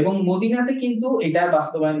 এবং মদিনাতে কিন্তু এটার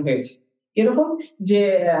বাস্তবায়ন হয়েছে। এরকম যে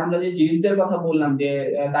আমরা যে জিউসদের কথা বললাম, যে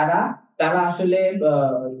তারা আসলে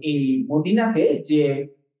এই মদিনাতে যে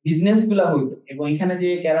বিজনেস গুলা হইতো এবং এখানে যে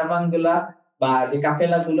ক্যারাভান গুলা বা যে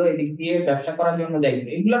কাফেলা গুলো এদিক দিয়ে ব্যবসা করার জন্য যাইতো,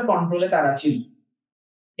 এগুলোর কন্ট্রোলে তারা ছিল।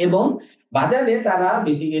 এবং বাজারে তারা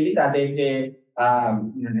বেসিক্যালি তাদের যে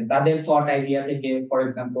মানে তাদের থট আইডিয়া থেকে, ফর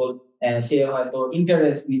এক্সাম্পল, সে হয়তো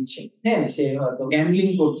ইন্টারেস্ট নিচ্ছে, হ্যাঁ, সে হয়তো গ্যাম্বলিং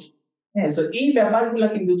করছে, হ্যাঁ। সো এই ব্যাপারগুলো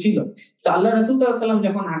কিন্তু ছিল। তো আল্লাহ রাসূল সাল্লাল্লাহু আলাইহি ওয়াসাল্লাম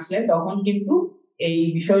যখন আসলেন তখন কিন্তু এই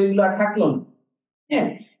বিষয়গুলো আর থাকলো না, হ্যাঁ।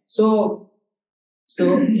 সো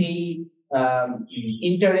এই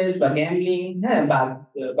ইন্টারেস্ট বা গ্যাম্বলিং, হ্যাঁ,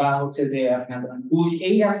 বা হচ্ছে যে আপনার ঘুষ,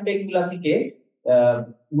 এই অ্যাসপেক্ট গুলা থেকে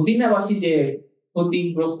মদিনাবাসী যে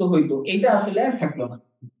ক্ষতিগ্রস্ত হইতো, এটা আসলে আর থাকলো না,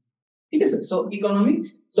 ঠিক আছে। সো ইকোনমিক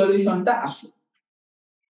সলিউশনটা আসলো।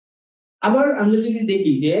 আবার আমরা যদি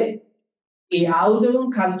দেখি যে এই আউস এবং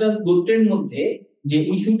খাজরাজ গোত্রের মধ্যে যে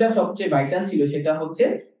ইস্যুটা সবচেয়ে ভাইটাল ছিল সেটা হচ্ছে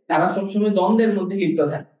তারা সবসময় দ্বন্দ্বের মধ্যে লিপ্ত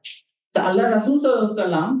থাকে। তো আল্লাহ রাসূল সাল্লাল্লাহু আলাইহি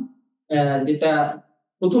ওয়াসাল্লাম যেটা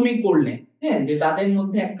প্রথমেই করলেন, হ্যাঁ, যে তাদের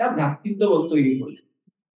মধ্যে একটা ভ্রাতৃত্ববোধ তৈরি করলেন।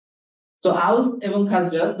 তো আউস এবং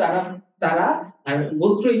খাজরাজ তারা তারা আর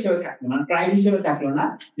গোত্র হিসেবে থাকলো না, ট্রাইব হিসেবে থাকলো না,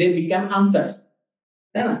 দে বিকাম আনসার্স,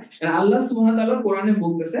 তাই না? কারণ আল্লাহ সুবহানাহু ওয়া তাআলা কোরআনে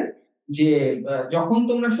বলতেছেন যে যখন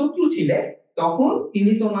তোমরা শত্রু ছিলে তখন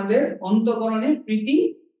তিনি তোমাদের অন্তঃকরণে প্রীতি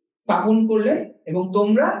স্থাপন করলেন এবং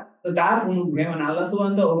তোমরা তার অনুগ্রহে, মানে আল্লাহ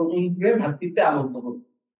সুবহানাহু ওয়া তাআলার অনুগ্রহে ভ্রাতৃত্বে আবদ্ধ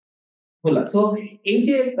হলো। সো এই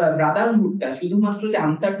যে ব্রাদারহুডটা শুধুমাত্র যে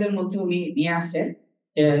আনসারদের মধ্যে উনি নিয়ে আসছেন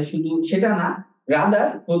শুধু সেটা না, রাদার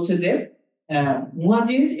হচ্ছে যে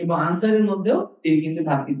মুহাজির এবং আনসারের মধ্যেও তিনি কিন্তু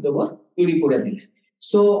ভ্রাতৃত্ববোধ তৈরি করে দিলেন।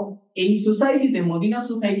 সো এই সোসাইটিতে, মদিনা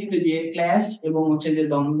সোসাইটিতে যে ক্ল্যাশ এবং হচ্ছে যে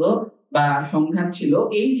দ্বন্দ্ব বা সংঘাত ছিল,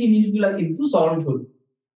 এই জিনিসগুলা কিন্তু সলভ হলো,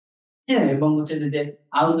 হ্যাঁ, এবং হচ্ছে যে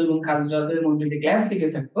আউস এবং খাজরাজের মধ্যে যে ক্ল্যাশ থেকে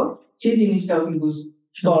থাকতো সেই জিনিসটাও কিন্তু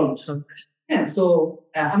সলভ। হ্যাঁ, সো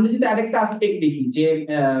আমরা যদি আরেকটা আসপেক্ট দেখি যে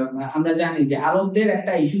আমরা জানি যে আরবদের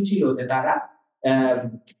একটা ইস্যু ছিল যে তারা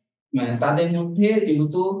তাদের মধ্যে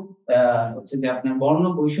যেহেতু হচ্ছে যে আপনার বর্ণ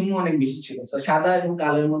বৈষম্য অনেক বেশি ছিল, তো সাদা এবং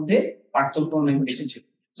কালোর মধ্যে পার্থক্য অনেক বেশি ছিল।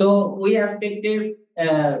 সো ওই অ্যাসপেক্টে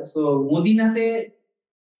সো মদিনাতে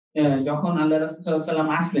যখন আল্লাহ রাসূল সাল্লাল্লাহু আলাইহি ওয়াসাল্লাম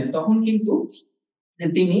আসলেন তখন কিন্তু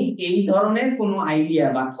তিনি এই ধরনের কোনো আইডিয়া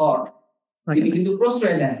বা থট তিনি কিন্তু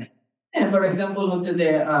প্রশ্রয় দেন। হ্যাঁ, ফর এক্সাম্পল হচ্ছে যে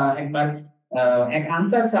একবার এক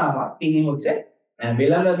আনসার সাহাবা তিনি হচ্ছে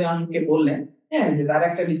বেলাল রাদিয়াল্লাহু আনহুকে বললেন, হ্যাঁ, যে তারা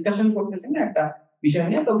একটা ডিসকাশন করতেছেন একটা বিষয়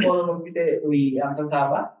নিয়ে। তো পরবর্তীতে ওই আনসার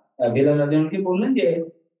সাহাবা বেলাল রাদিয়াল্লাহু আনহুকে বললেন যে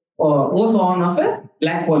O son of a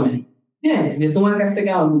black woman, হ্যাঁ, যে তোমার কাছ থেকে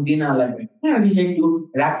আমার বুদ্ধি না লাগবে, হ্যাঁ, সে একটু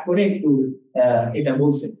রাগ করে একটু এটা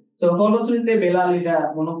বলছে। তো ফলশ্রুতিতে বেলাল এটা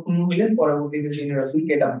মনক্ষুণ্ণ হইলেন, পরবর্তীতে তিনি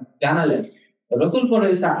রাসূলকে এটা জানালেন। রাসূল পরে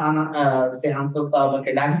সে আনসার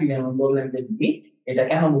সাহাবাকে ডাক দিলেন এবং বললেন যে তুমি এটা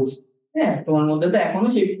কেন বলছো, হ্যাঁ, তোমার মধ্যে তো এখনো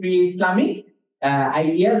সেই প্রি ইসলামিক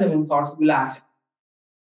আইডিয়াস এবং থটস গুলো আছে।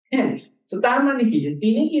 হ্যাঁ, তো তার মানে কি যে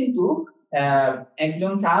তিনি কিন্তু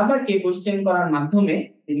একজন সাহাবাকে কোশ্চেন করার মাধ্যমে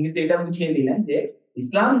তিনি কিন্তু এটা বুঝিয়ে দিলেন যে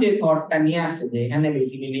ইসলাম যে থটটা নিয়ে আসছে যে এখানে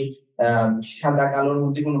বেসিক্যালি সাদা কালোর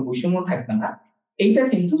মধ্যে কোনো বৈষম্য থাকবে না, এইটা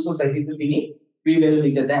কিন্তু সোসাইটিতে তিনি প্রিভেল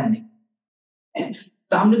হইতে দেননি। হ্যাঁ,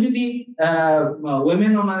 তো আমরা যদি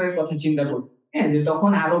ওয়েমেন অনারের কথা চিন্তা করি, হ্যাঁ, যে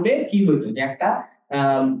তখন আরবে কি হইতো যে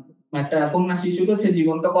একটা কন্যা শিশুকে হচ্ছে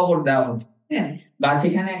জীবন্ত কবর দেওয়া হতো, হ্যাঁ, বা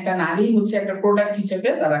সেখানে একটা নারী হচ্ছে একটা প্রোডাক্ট হিসেবে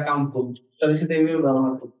তারা কাউন্ট করতো, তাদের সাথে এইভাবে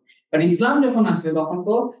ব্যবহার করতো। বাট ইসলাম যখন আসছে তখন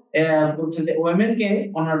তো হচ্ছে যে ওয়েমেন কে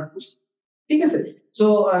অনার করছে, ঠিক আছে? সো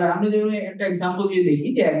আমরা যেমন একটা এক্সাম্পল দিয়ে দেখি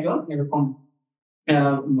যে একজন এরকম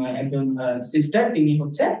একজন সিস্টার তিনি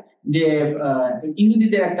হচ্ছে যে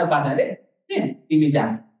ইহুদিদের একটা বাজারে, হ্যাঁ, তিনি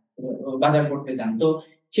যান, বাজার করতে যান। তো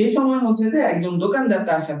সেই সময় হচ্ছে যে একজন দোকানদার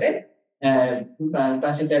তার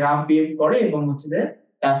সাথে রাফ বিহেভ করে এবং হচ্ছে যে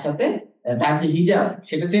তার সাথে তার যে হিজাব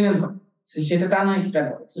সেটা টেনে ধরে, সেটা টানা হিচড়া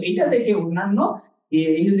করে। সো এটা দেখে অন্যান্য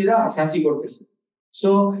ইহুদিরা হাসাহাসি করতেছে। সো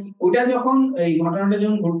ওইটা যখন এই ঘটনাটা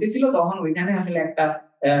যখন ঘটতেছিল তখন ওইখানে আসলে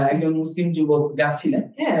একজন মুসলিম যুবক যাচ্ছিলেন,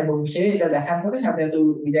 হ্যাঁ, এবং সে এটা দেখার পরে সাথে সাথে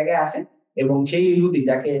ওই জায়গায় আসেন এবং সেই ইহুদি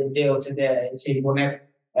যাকে যে হচ্ছে যে সেই বোনের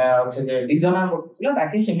হচ্ছে যে ডিসঅনার করতেছিল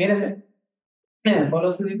তাকে সে মেরে ফেলে। হ্যাঁ,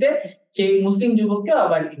 ফলশ্রুতিতে সেই মুসলিম যুবককে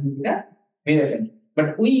আবার ইহুদিরা মেরে ফেলে। বাট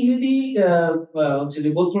ওই ইহুদি হচ্ছে যে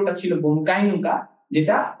গোত্রটা ছিল বনু কাইনুকা,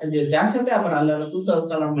 যেটা যার সাথে আবার আল্লাহ রাসূল সাল্লাল্লাহু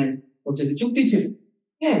আলাইহি ওয়াসাল্লামের হচ্ছে যে চুক্তি ছিল।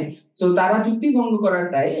 হ্যাঁ, তো তারা চুক্তি ভঙ্গ করার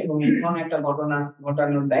দায়ে এবং এমন একটা ঘটনা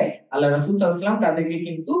ঘটানোর দায়ে আল্লাহ রাসূল সাল্লাল্লাহু আলাইহি ওয়াসাল্লাম তাদেরকে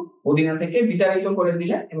কিন্তু মদিনা থেকে বিতাড়িত করে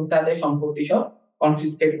দিলেন এবং তাদের সম্পত্তি সব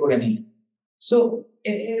কনফিসকেট করে নিলেন। সো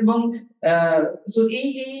এবং সো এই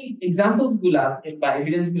এক্সাম্পলস গুলা বা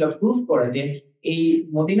এভিডেন্স গুলা প্রুফ করে যে এই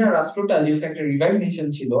মদিনা রাষ্ট্রটা যেহেতু একটা রিভাইভ নেশন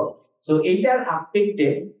ছিল, সো এইটার আসপেক্টে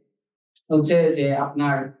হচ্ছে যে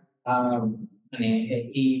আপনার মানে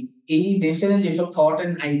এই দেশের যেসব thought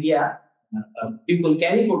and idea people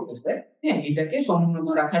carry করতেছে, হ্যাঁ, এটাকে সমুন্নত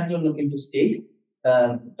রাখার জন্য কিন্তু স্টেট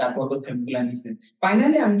তার পদক্ষেপ গুলা নিচ্ছে।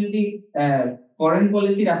 ফাইনালি আমি যদি ফরেন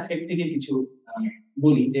পলিসির আসপেক্ট থেকে কিছু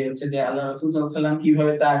বলি যে হচ্ছে যে আল্লাহ রাসূল সাল্লাল্লাহু আলাইহি ওয়াসাল্লাম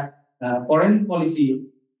কিভাবে তার ফরেন পলিসি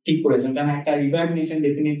ঠিক করেছেন, কারণ একটা রিভাইভ নেশন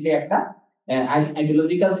ডেফিনেটলি একটা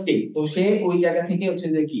আইডিওলজিক্যাল স্টেট। তো সে ওই জায়গা থেকে হচ্ছে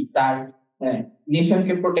যে কি তার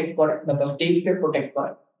নেশনকে প্রোটেক্ট করে বা তার স্টেটকে প্রোটেক্ট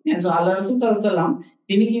করে। সো আল্লাহ রাসূল সাল্লাল্লাহু আলাইহি ওয়াসাল্লাম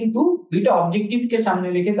তিনি কিন্তু দুইটা অবজেক্টিভকে সামনে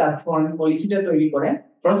রেখে তার ফরেন পলিসিটা তৈরি করেন।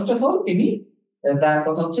 ফার্স্ট অফ অল তিনি তার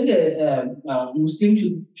কথা হচ্ছে যে মুসলিম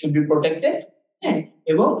শুড বি প্রোটেক্টেড, হ্যাঁ,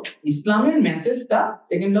 এবং ইসলামের মেসেজটা,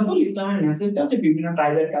 সেকেন্ড অফ অল ইসলামের মেসেজটা হচ্ছে বিভিন্ন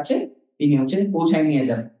ট্রাইবের কাছে তিনি হচ্ছে পৌঁছায় নিয়ে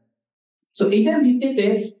যাবেন। সো এইটার ভিত্তিতে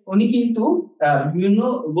উনি কিন্তু বিভিন্ন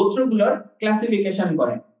গোত্রগুলোর ক্লাসিফিকেশন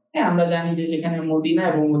করেন। হ্যাঁ, আমরা জানি যে সেখানে মদিনা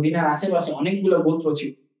এবং মদিনার আশেপাশে অনেকগুলো গোত্র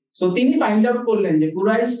ছিল। সো তিনি ফাইন্ড আউট করলেন যে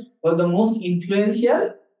Quraish was the most influential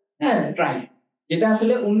tribe, যেটা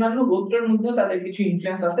আসলে অন্যান্য গোত্রের মধ্যেও তাদের কিছু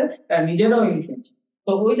ইনফ্লুয়েন্স আছে, তারা নিজেরাও ইনফ্লুয়েন্স।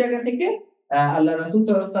 তো ওই জায়গা থেকে আল্লাহ রাসূল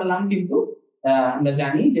সাল্লাল্লাহু আলাইহি ওয়াসাল্লাম কিন্তু আমরা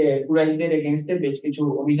জানি যে কুরাইশদের এগেইনস্টে বেশ কিছু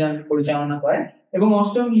অভিযান পরিচালনা করেন এবং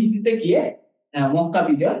অষ্টম হিজরিতে গিয়ে মক্কা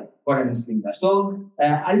বিজয় করেন মুসলিমরা। সো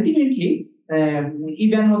আলটিমেটলি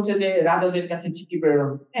ইভেন হচ্ছে যে রাজাদের কাছে চিঠি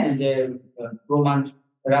প্রেরণ, হ্যাঁ, যে রোমান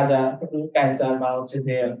রাজা কাইসার বা হচ্ছে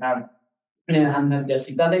যে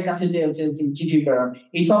তাদের কাছে যে হচ্ছে চিঠি প্রেরণ,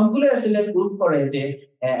 এই সবগুলো আসলে প্রুভ করে যে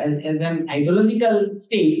এজ অ্যান আইডিওলজিক্যাল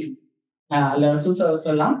স্টেট আল্লাহ রাসূল সাল্লাল্লাহু আলাইহি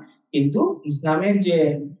ওয়াসাল্লাম কিন্তু ইসলামের যে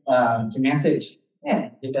মেসেজ, হ্যাঁ,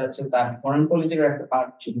 যেটা হচ্ছে তার ফরেন পলিসির একটা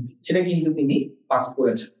পার্ট ছিল, সেটা কিন্তু তিনি পাস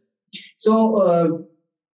করেছেন। সো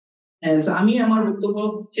আমি আমার বক্তব্য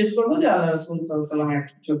শেষ করবো যে আল্লাহ রাসূল সাল্লাল্লাহু আলাইহি ওয়াসাল্লামের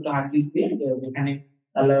একটা ছোট্ট হাদিস দিয়ে, যেখানে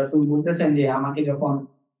আল্লাহ রাসূল বলতেছেন যে আমাকে যখন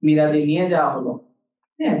মিরাজে নিয়ে যাওয়া হলো,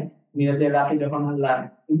 হ্যাঁ, মিরাজের রাতে যখন আল্লাহ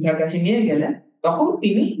উঠার কাছে নিয়ে গেলেন, তখন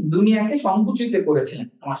তিনি দুনিয়াকে সংকুচিত করেছিলেন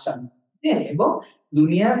আমার সামনে, হ্যাঁ, এবং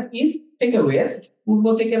দুনিয়ার ইস্ট থেকে ওয়েস্ট, পূর্ব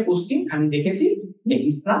থেকে পশ্চিম আমি দেখেছি যে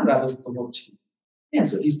ইসলাম রাজত্ব করছে। হ্যাঁ,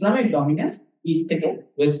 সো ইসলামের ডমিনেন্স ইস্ট থেকে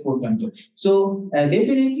ওয়েস্ট পর্যন্ত। সো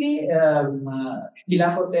ডেফিনেটলি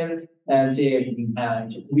খিলাফতের যে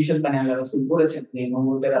ভবিষ্যৎবাণী আল্লাহ রাসূল বলেছেন যে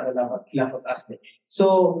নবুয়তের আলাদা খিলাফত আসবে, সো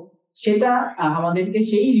সেটা আমাদেরকে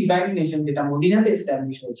সেই রিভাইভ নেশন যেটা মদিনাতে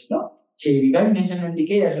এস্টাবলিশ হয়েছিল, সেই রিভাইভ নেশনের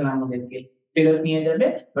দিকেই আসলে আমাদেরকে ফেরত নিয়ে যাবে।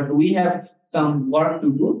 But we have some work to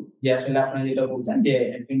do, যে আসলে আপনারা যেটা বলছেন যে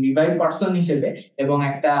একজন রিভাইভ পারসন হিসেবে এবং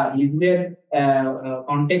একটা হিজবের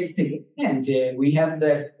কনটেক্সট থেকে, হ্যাঁ, যে উই হ্যাভ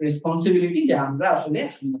দ্য রেসপন্সিবিলিটি যে আমরা আসলে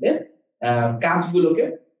আমাদের কাজগুলোকে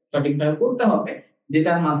সঠিকভাবে করতে হবে,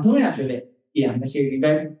 যেটার মাধ্যমে আসলে কি আমরা সেই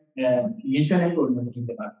রিভাইভ নেশনে পরিণত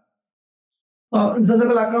হতে পারবো।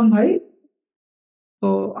 জাযাকাল্লাহ আকরাম ভাই। তো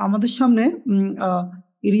আমাদের সামনে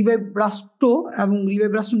রিভাইভ রাষ্ট্র এবং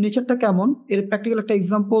রিভাইভ রাষ্ট্র নেচারটা কেমন এর প্র্যাকটিক্যাল একটা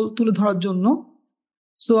এক্সাম্পল তুলে ধরার জন্য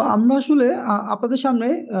সো আমরা আসলে আপনাদের সামনে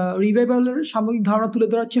রিভাইভালের সাময়িক ধারণা তুলে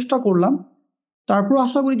ধরার চেষ্টা করলাম। তারপর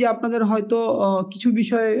আশা করি যে আপনাদের হয়তো কিছু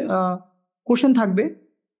বিষয়ে কোশ্চেন থাকবে।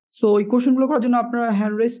 সো ওই কোশ্চেনগুলো করার জন্য আপনারা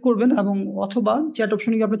হ্যান্ড রেজ করবেন এবং অথবা চ্যাট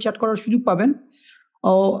অপশনে গিয়ে আপনারা চ্যাট করার সুযোগ পাবেন।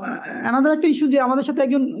 অ্যানাদার একটা ইস্যু যে আমাদের সাথে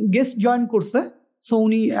একজন গেস্ট জয়েন করছে, সো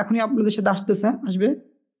উনি এখনই আপনাদের সাথে আসবে।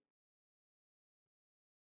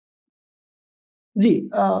 জি,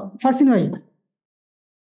 ফারসিন ভাই।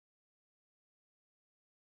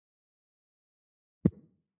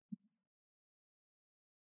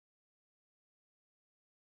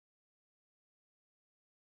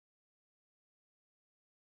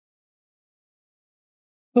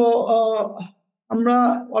 তো আমরা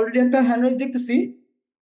অলরেডি একটা হ্যান্ড রাইজ দেখতেছি,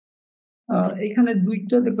 এখানে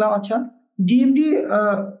দুইটা দেখলাম। আচ্ছা, ডিএমডি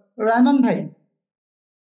রায়মান ভাই,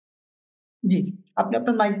 জি, আপনি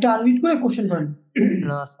আপনার মাইকটা আনমিউট করে কোশ্চেন করেন।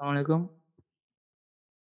 হ্যালো, আসসালামু আলাইকুম।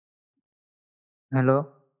 হ্যালো,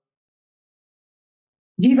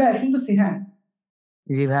 জি ভাই, শুনতেছি। হ্যাঁ,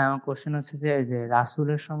 জি ভাই, আমার কোশ্চেন হচ্ছে যে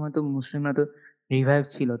রাসূলের সময় তো মুসলিমরা তো রিভাইভ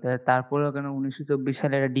ছিল, তারপরেও কেন 1924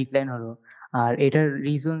 সালে এটা ডিক্লাইন হলো? আর এটার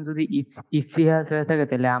রিজন যদি ইজতিহাদ হয়ে থাকে,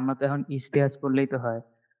 তাহলে আমরা তো এখন ইজতিহাদ করলেই তো হয়।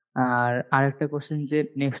 আর আরেকটা কোশ্চেন, যে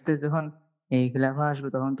নেক্সটে যখন এই খিলাফা আসবে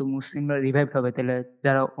তখন তো মুসলিমরা রিভাইভ হবে, তাহলে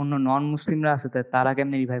যারা অন্য নন মুসলিমরা আছে তারা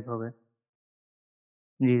কেমনে রিভাইভ হবে?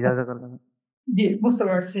 জি, জাযাকাল্লাহ। জি, বুঝতে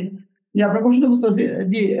পারছি। জি, আপনার কোশ্চেনটা বুঝতে পারছি।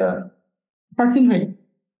 জি, ফারসিন ভাই,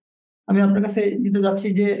 আমি আপনার কাছে দিতে যাচ্ছি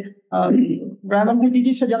যে রায়মান ভাই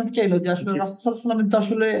জিনিসটা জানতে চাইলো যে আসলে রাসূল সাল্লাল্লাহু আলাইহি ওয়াসাল্লামের তো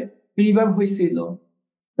আসলে রিভাইভ হয়েছিল,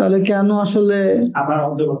 তাহলে কেন আসলে আবার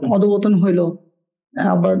অধঃপতন হইলো?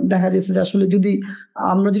 আবার দেখা যাচ্ছে যে আসলে যদি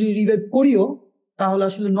আমরা যদি রিভাইভ করিও, তাহলে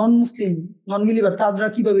আসলে নন মুসলিম, নন বিলিভার তারা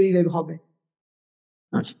কিভাবে রিভাইভ হবে?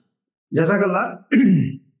 জাযাকাল্লাহ।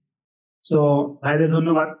 সো ভাইদের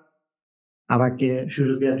ধন্যবাদ আমাকে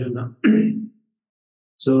সুযোগ দেওয়ার জন্য।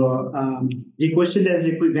 সো যে কোয়েশ্চেনটা ইজ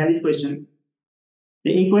খুবই ভ্যালিড কোয়েশ্চেন।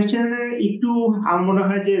 এই কোয়েশ্চেনে একটু আমার মনে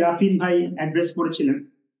হয় যে রাফিজ ভাই অ্যাড্রেস করেছিলেন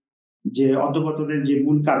যে অধঃপতনের যে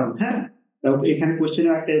মূল কারণ। হ্যাঁ, এখানে কোয়েশ্চেনে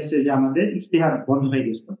একটা এসেছে যে আমাদের ইজতিহাদ বন্ধ হয়ে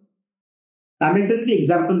গেছে। আমি একটা যদি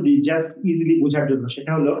এক্সাম্পল দিই জাস্ট ইজিলি বোঝার জন্য,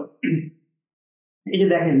 সেটা হলো এই যে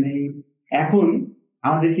দেখেন, এই এখন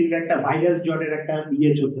আমাদের কিন্তু একটা ভাইরাস জ্বরের একটা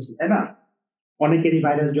ইয়ে চলতেছে, তাই না? অনেকেরই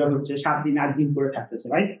ভাইরাস জ্বর হচ্ছে, 7 দিন 8 দিন করে থাকতেছে,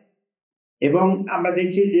 রাইট? এবং আমরা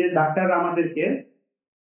দেখছি যে ডাক্তার আমাদেরকে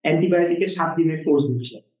অ্যান্টিবায়োটিকের 7 দিনের কোর্স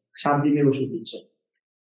দিচ্ছে, 7 দিনের ওষুধ দিচ্ছে।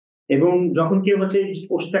 এবং যখন কেউ হচ্ছে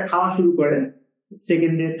ওষুধটা খাওয়া শুরু করে,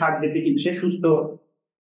 সেকেন্ড ডে থার্ড ডেতে কিন্তু সে সুস্থ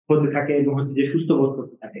হতে থাকে এবং হচ্ছে যে সুস্থ বোধ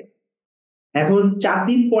করতে থাকে। এখন 4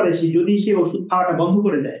 দিন পরে যদি সে ওষুধ খাওয়াটা বন্ধ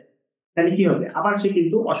করে দেয়, তাহলে কি হবে, আবার সে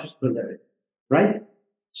কিন্তু অসুস্থ হয়ে যাবে, রাইট?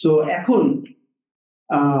 সো এখন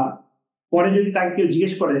পরে যদি তাকে কেউ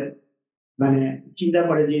জিজ্ঞেস করে, মানে চিন্তা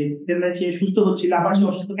করে যে তাহলে সে সুস্থ হচ্ছিল আবার সে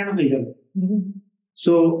অসুস্থ কেন হয়ে গেল,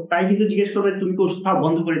 সো তাই কিন্তু জিজ্ঞেস করবে তুমি কি ওষুধ খাওয়া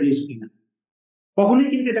বন্ধ করে দিয়েছো কিনা। কখনোই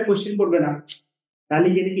কিন্তু এটা কোয়েশ্চেন করবে না তাহলে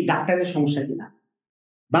এটা কি ডাক্তারের সমস্যা কিনা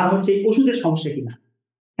বা হচ্ছে এই ওষুধের সমস্যা কিনা।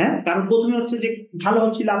 হ্যাঁ, কারণ প্রথমে হচ্ছে যে ভালো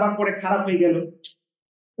হচ্ছিল আবার পরে খারাপ হয়ে গেল,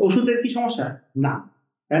 ওষুধের কি সমস্যা না,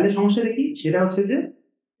 তাহলে সমস্যাটা কি, সেটা হচ্ছে যে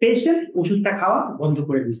পেশেন্ট ওষুধটা খাওয়া বন্ধ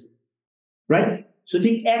করে দিচ্ছে, রাইট? সো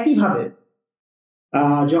ঠিক একইভাবে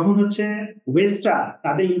যখন হচ্ছে ওয়েস্টরা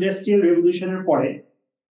তাদের ইন্ডাস্ট্রিয়াল রেভলিউশনের পরে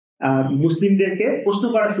মুসলিমদেরকে প্রশ্ন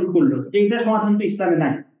করা শুরু করলো যে এটা সমাধান তো ইসলামে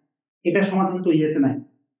নাই, এটা সমাধান তো ইয়েতে নাই,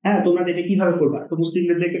 হ্যাঁ তোমরা এটা কিভাবে করবা, তো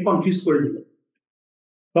মুসলিমদেরকে কনফিউজ করে দিল।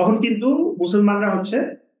 তখন কিন্তু মুসলমানরা হচ্ছে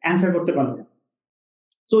অ্যান্সার করতে পারলো না।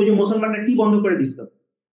 তো ওই যে মুসলমানরা কি বন্ধ করে দিত,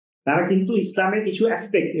 তারা কিন্তু ইসলামের কিছু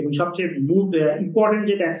অ্যাসপেক্ট এবং সবচেয়ে ইম্পর্টেন্ট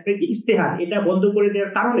যেটা অ্যাসপেক্ট ইস্তেহাদ, এটা বন্ধ করে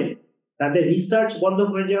দেওয়ার কারণে, তাদের রিসার্চ বন্ধ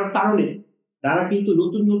করে দেওয়ার কারণে তারা কিন্তু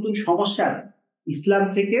নতুন নতুন সমস্যার ইসলাম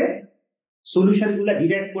থেকে সলিউশন গুলা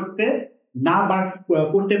ডিরাইভ করতে না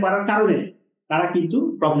করতে পারার কারণে তারা কিন্তু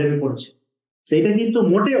প্রবলেমে পড়ছে। সেটা কিন্তু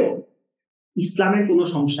মোটেও ইসলামের কোনো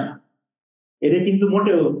সমস্যা না, এটা কিন্তু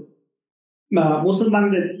মোটেও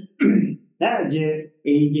মুসলমানদের হ্যাঁ যে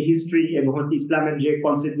এই যে হিস্ট্রি এবং ইসলামের যে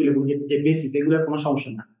কনসেপ্ট গুলো এবং যে বেসিস, এগুলোর কোনো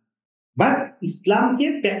সমস্যা না। বাট ইসলামকে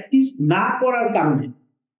প্র্যাকটিস না করার কারণে,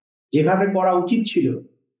 যেভাবে করা উচিত ছিল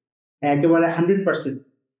একেবারে 100%,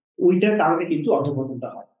 ওইটার কারণে কিন্তু অধঃপতনটা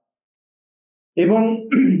হয়। এবং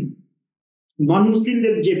নন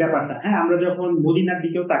মুসলিমদের যে ব্যাপারটা, হ্যাঁ আমরা যখন মদিনার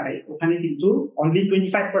দিকেও তাকাই, ওখানে কিন্তু অনলি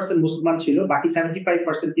 25% মুসলমান ছিল, বাকি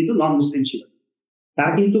 75% কিন্তু নন মুসলিম ছিল।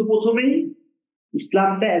 তারা কিন্তু প্রথমেই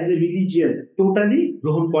ইসলামটা অ্যাজ এ রিলিজিয়ন টোটালি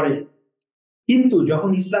গ্রহণ করে, কিন্তু যখন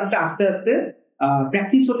ইসলামটা আস্তে আস্তে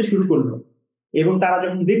প্র্যাকটিস হতে শুরু করলো এবং তারা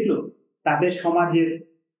যখন দেখলো তাদের সমাজের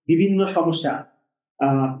বিভিন্ন সমস্যা,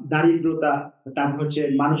 দারিদ্রতা, তারপর হচ্ছে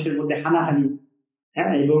মানুষের মধ্যে হানাহানি,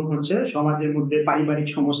 হ্যাঁ এবং হচ্ছে সমাজের মধ্যে পারিবারিক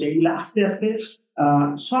সমস্যা, এগুলো আস্তে আস্তে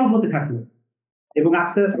সলভ হতে থাকলো এবং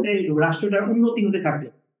আস্তে আস্তে রাষ্ট্রটার উন্নতি হতে থাকলো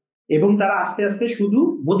এবং তারা আস্তে আস্তে শুধু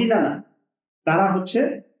মদিনা না, তারা হচ্ছে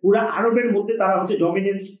পুরা আরবের মধ্যে তারা হচ্ছে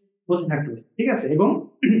ডমিনেন্স হতে থাকলো, ঠিক আছে। এবং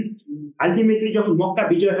আলটিমেটলি যখন মক্কা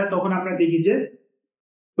বিজয় হয় তখন আমরা দেখি যে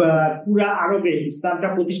পুরা আরবে ইসলামটা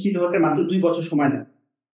প্রতিষ্ঠিত হতে মাত্র 2 বছর সময় লাগে,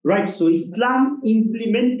 রাইট? সো ইসলাম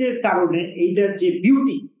ইমপ্লিমেন্টের কারণে এইটার যে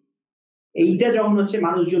বিউটি, এইটা যখন হচ্ছে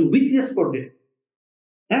মানুষজন উইটনেস করবে,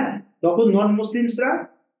 হ্যাঁ তখন নন মুসলিমসরা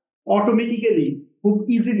অটোমেটিক্যালি খুব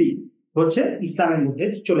ইজিলি হচ্ছে ইসলামের মধ্যে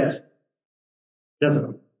চলে আসে।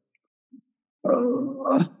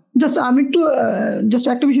 জাস্ট আমি একটু জাস্ট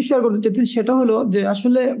একটা বিষয় শেয়ার করতে চাইছি, সেটা হলো যে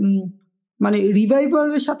আসলে মানে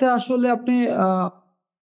রিভাইভালের সাথে আসলে আপনি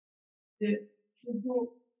শুধু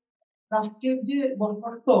রাষ্ট্রের যে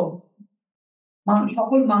বসবাস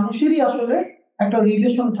সকল মানুষেরই আসলে একটা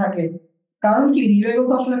রিলেশন থাকে। কারণ কি, রিভাইভাল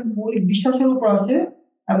তো আসলে মৌলিক বিশ্বাসের উপর আছে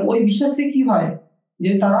এবং ওই বিশ্বাস থেকে কি হয়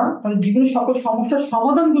যে তারা তাদের জীবনের সকল সমস্যার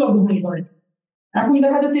সমাধানগুলো গ্রহণ করে। এখন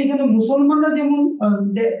দেখা যাচ্ছে এখানে মুসলমানরা যেমন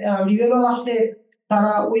রিভাইভাল আসলে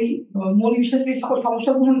তারা ওই মৌলিক বিশ্বাস থেকে সকল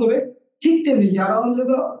সমস্যা গ্রহণ করবে, ঠিক তেমনি যারা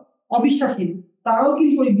অবিশ্বাসী তারাও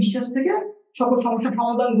কিন্তু ওই বিশ্বাস থেকে সকল সমস্যার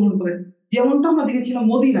সমাধান গ্রহণ করে। যেমনটা আমরা দেখেছিলাম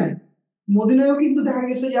মদিনায়ও কিন্তু দেখা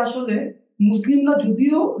গেছে যে আসলে মুসলিমরা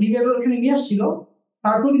যদিও রিভাইভাল এখানে নিয়ে আসছিল,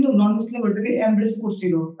 তারপর কিন্তু নন মুসলিম ওইটাকে এমব্রেস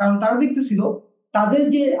করছিল, কারণ তারা দেখতেছিল তাদের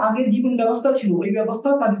যে আগের জীবন ব্যবস্থা ছিল ওই ব্যবস্থা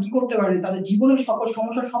তাদের কি করতে পারে, তাদের জীবনের সকল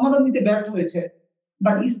সমস্যার সমাধান দিতে ব্যর্থ হয়েছে।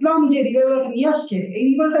 বাট ইসলাম যে রিভাইভালটা নিয়ে আসছে, এই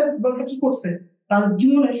রিভাইভালটা কি করছে, তার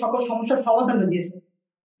জীবনের সকল সমস্যার সমাধানটা দিয়েছে।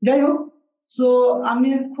 যাই হোক, সো আমি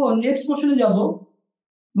এখন নেক্সট কোশ্চেনে যাব।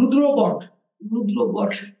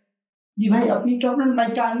 রুদ্রবট জি ভাই, আপনি একটু আপনার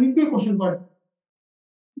মাইকটা আনমিউট করে কোশ্চেন করেন।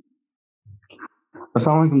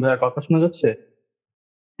 আসসালামু আলাইকুম ভাইয়া, কথা শোনা যাচ্ছে?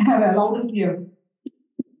 হ্যাঁ ভাই, লাউড এন্ড ক্লিয়ার।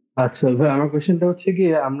 আচ্ছা ভাই, আমার কোয়েশ্চেনটা হচ্ছে কি,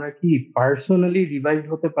 আমরা কি পার্সোনালি রিভাইভ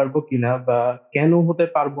হতে পারবো কিনা বা কেন হতে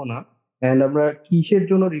পারবো না, এন্ড আমরা কিসের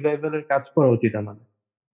জন্য রিভাইভালের কাজ করা উচিত আমাদের?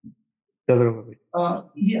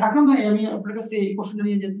 জি আকরাম ভাই, আমি আপনার কাছে এই প্রশ্নটা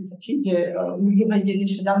নিয়ে জানতে চাচ্ছি যে রুদ্র ভাই যে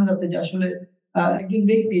জিনিসটা জানতে চাচ্ছে যে আসলে একজন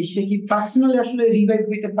ব্যক্তি সে কি পার্সোনালি আসলে রিভাইভ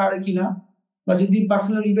হইতে পারে কিনা, বা যদি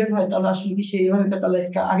পার্সোনাল রিভাইভ হয় তাহলে আসলে কি সে এইভাবে তার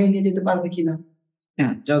লাইফকে আগে নিয়ে যেতে পারবে কিনা।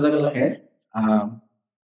 হ্যাঁ, জাযাকাল্লাহ খাইর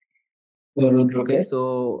রুদ্রকে। সো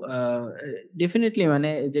ডেফিনেটলি মানে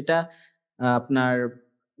যেটা আপনার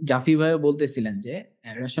জাফি ভাই বলতেছিলেন যে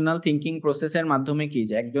রেশনাল থিঙ্কিং প্রসেসের মাধ্যমে কি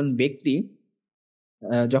যে একজন ব্যক্তি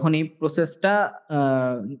যখন এই প্রসেসটা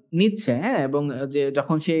নিচ্ছে, হ্যাঁ, এবং যে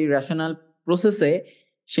যখন সেই রেশনাল প্রসেসে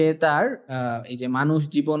সে তার এই যে মানুষ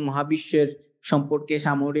জীবন মহাবিশ্বের সম্পর্কে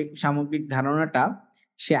সামগ্রিক ধারণাটা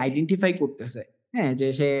সে আইডেন্টিফাই করতেছে, হ্যাঁ, যে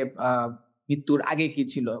সে মৃত্যুর আগে কি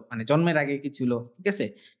ছিল, মানে জন্মের আগে কি ছিল, ঠিক আছে,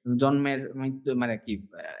 জন্মের মৃত্যু মানে কি,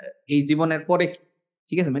 এই জীবনের পরে কি,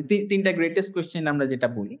 ঠিক আছে, মানে তিনটা গ্রেটেস্ট কোয়েশ্চেন আমরা যেটা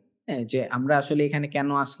বলি, হ্যাঁ, যে আমরা আসলে এখানে কেন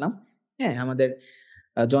আসলাম, হ্যাঁ, আমাদের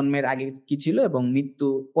জন্মের আগে কি ছিল এবং মৃত্যু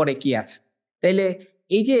পরে কি আছে। তাইলে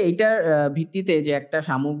এই যে এইটার ভিত্তিতে যে একটা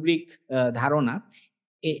সামগ্রিক ধারণা,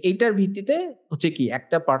 এইটার ভিত্তিতে হচ্ছে কি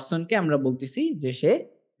একটা পার্সনকে আমরা বলতেছি যে সে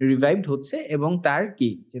রিভাইভড হচ্ছে এবং তার কি,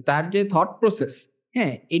 যে তার যে থট প্রসেস,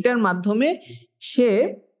 হ্যাঁ, এটার মাধ্যমে সে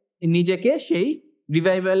নিজেকে সেই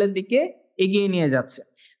রিভাইভালের দিকে এগিয়ে নিয়ে যাচ্ছে।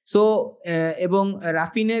 সো এবং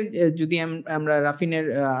রাফিনের যদি আমরা রাফিনের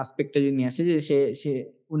আসপেক্টটা যদি নিয়ে আসি, যে সে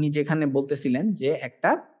উনি যেখানে বলতেছিলেন যে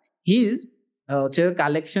একটা হিজ হচ্ছে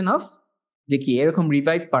কালেকশন অফ যে কি এরকম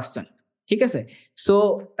রিভাইভ পার্সন, ঠিক আছে। সো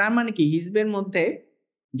তার মানে কি হিজবের মধ্যে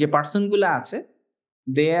যে পার্সন গুলো আছে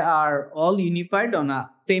they are all unified on a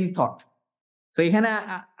same thought. So এখানে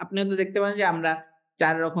আপনি তো দেখতে পান যে আমরা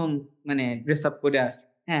 4 রকম মানে ড্রেস আপ করে আসি,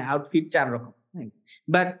 হ্যাঁ, আউটফিট 4 রকম,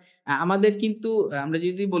 বাট আমাদের কিন্তু আমরা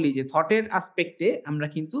যদি বলি যে থটের আসপেক্টে আমরা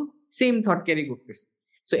কিন্তু সেম থট ক্যারি করতেছি।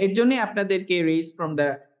 সো এর জন্য আপনাদেরকে রেইজ ফ্রম দ্য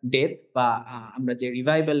ডেথ বা আমরা যে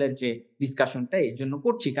রিভাইভালের যে ডিসকাশনটা এর জন্য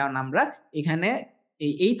করছি, কারণ আমরা এখানে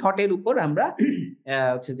এই থটের উপর আমরা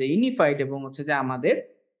হচ্ছে যে ইউনিফাইড এবং হচ্ছে যে আমাদের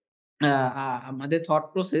থট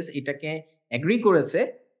প্রসেস এটাকে এগ্রি করেছে,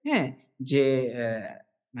 হ্যাঁ, যে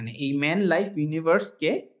মানে এই ম্যান লাইফ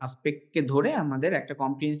ইউনিভার্সকে আসপেক্টকে ধরে আমাদের একটা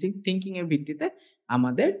কম্প্রিহেনসিভ থিঙ্কিং এর ভিত্তিতে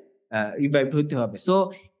আমাদের রিভাইভড হইতে হবে। সো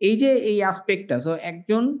এই যে এই আসপেক্টটা, সো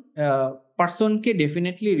একজন পার্সনকে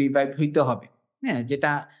ডেফিনেটলি রিভাইভ হইতে হবে, হ্যাঁ,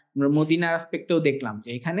 যেটা আমরা মদিনার আসপেক্টেও দেখলাম যে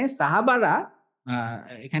এখানে সাহাবারা,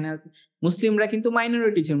 এখানে মুসলিমরা কিন্তু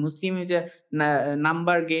মাইনরিটি ছিল, মুসলিম যে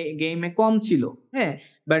নাম্বার গেমে কম ছিল, হ্যাঁ,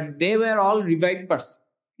 but they were all revived person,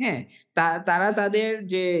 হ্যাঁ, তারা তাদের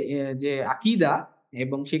যে আকীদা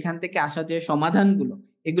এবং সেখান থেকে আসা যে সমাধানগুলো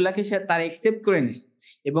এগুলাকে তারা একসেপ্ট করে নিছে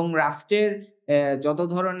এবং রাষ্ট্রের যত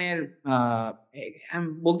ধরনের আমি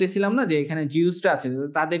বলতেছিলাম না যে এখানে জিউসটা আছে,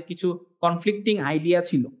 তাদের কিছু কনফ্লিক্টিং আইডিয়া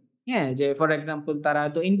ছিল, হ্যাঁ, যে ফর এক্সাম্পল তারা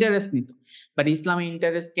হয়তো ইন্টারেস্ট নিত, বাট ইসলামী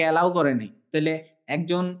ইন্টারেস্টকে অ্যালাউ করে নাই। তাহলে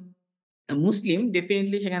একজন মুসলিম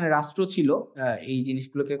ডেফিনেটলি সেখানে রাষ্ট্র ছিল এই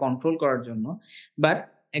জিনিসগুলোকে কন্ট্রোল করার জন্য, বাট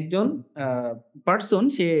একজন পার্সন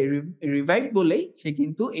সে রিভাইভ বলেই সে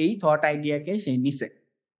কিন্তু এই থট আইডিয়াকে সে নিছে,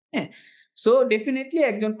 হ্যাঁ। সো ডেফিনেটলি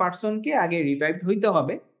একজন পার্সনকে আগে রিভাইভ হইতে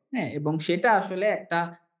হবে, হ্যাঁ, এবং সেটা আসলে একটা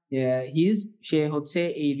সে হচ্ছে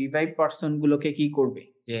এই রিভাইভ পার্সন গুলোকে কি করবে,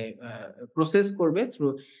 যে প্রসেস করবে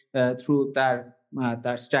থ্রু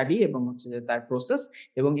তার স্টাডি এবং হচ্ছে যে তার প্রসেস,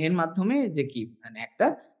 এবং এর মাধ্যমে যে কি মানে একটা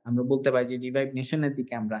আমরা বলতে পারি যে রিভাইভ নেশনের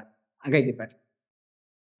দিকে আমরা আগাইতে পারি।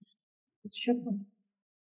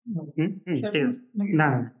 না,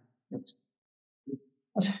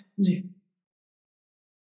 আচ্ছা, জি,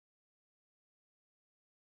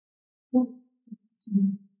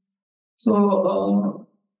 সো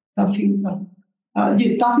তাফিম জি,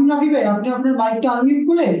 তাফিম রাফি ভাই, আপনি আপনার মাইকটা আনমিউট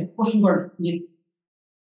করে প্রশ্ন করেন। জি,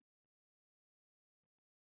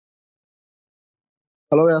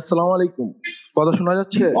 হ্যালো ভাই, আসসালামু আলাইকুম। কথা শোনা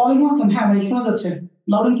যাচ্ছে? ওয়ালাইকুম আসসালাম। হ্যাঁ ভাই, শোনা যাচ্ছে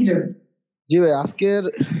লাউড এন্ড ক্লিয়ার। জি ভাই, আজকের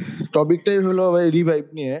টপিকটাই হলো ভাই রিভাইভ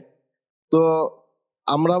নিয়ে। তো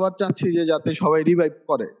আমরা আবার চাচ্ছি যে যাতে সবাই রিভাইভ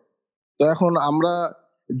করে। তো এখন আমরা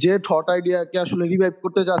যে থট আইডিয়াকে আসলে রিভাইভ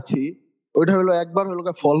করতে চাচ্ছি ওইটা হলো একবার হলো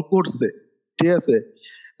ফল করছে, ঠিক আছে,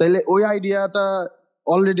 তাইলে ওই আইডিয়াটা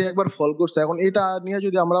অলরেডি একবার ফল করছে, এখন এটা নিয়ে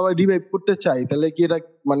যদি আমরা আবার রিভাইভ করতে চাই তাহলে কি এটা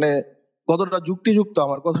মানে কতটা যুক্তিযুক্ত?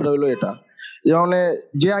 আমার কথাটা হলো এটা, যে মানে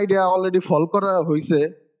যে আইডিয়া অলরেডি ফল করা হয়েছে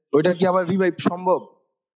ওইটা কি আবার রিভাইভ সম্ভব?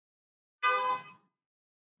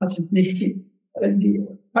 আচ্ছা, জি,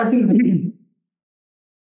 পার্সেল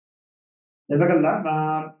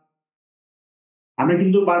আমরা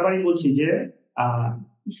কিন্তু বারবারই বলছি যে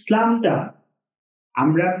ইসলামটা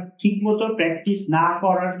আমরা ঠিক মতো প্র্যাকটিস না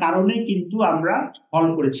করার কারণে কিন্তু আমরা ফলো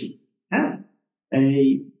করেছি, হ্যাঁ। এই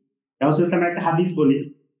রাসূল ইসলামের একটা হাদিস বলি,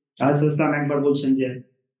 রাসূল ইসলাম একবার বলছেন যে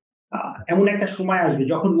এমন একটা সময় আসবে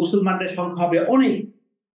যখন মুসলমানদের সংখ্যা হবে অনেক,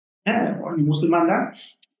 হ্যাঁ, মুসলমানরা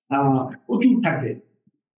প্রচুর থাকবে,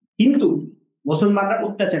 কিন্তু মুসলমানরা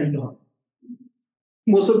অত্যাচারিত হবে,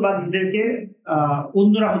 মুসলমানদেরকে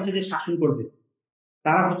অন্যরা হচ্ছে যে শাসন করবে,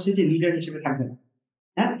 তারা হচ্ছে যে লিডার হিসেবে থাকবে না,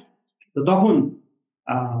 হ্যাঁ। তো তখন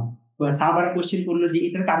সাহাবারা কোশ্চেন করলো যে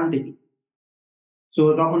এটার কারণটা কি? তো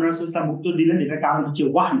তখন রাসূল সাল্লাল্লাহু উত্তর দিলেন এটার কারণ হচ্ছে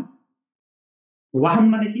ওয়াহান। ওয়াহান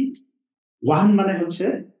মানে কি? ওয়াহান মানে হচ্ছে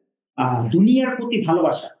দুনিয়ার প্রতি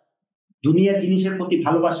ভালোবাসা, দুনিয়ার জিনিসের প্রতি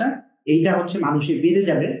ভালোবাসা, এইটা হচ্ছে মানুষের বেড়ে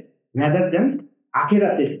যাবে রাদার দেন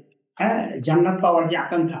আখিরাতে, হ্যাঁ, জান্নাত পাওয়ার যে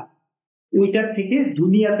আকাঙ্ক্ষা ওইটার থেকে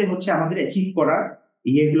দুনিয়াতে হচ্ছে আমাদের অ্যাচিভ করার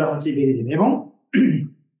ইয়েগুলা হচ্ছে বেড়ে যাবে। এবং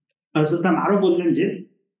ইসলাম আরো বললেন যে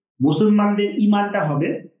মুসলমানদের ইমানটা হবে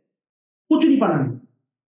কচুরি পানানো।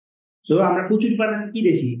 তো আমরা কচুরি পানানো কি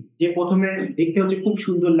দেখি, যে প্রথমে দেখতে হচ্ছে খুব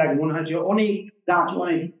সুন্দর লাগে, মনে হয় যে অনেক গাছ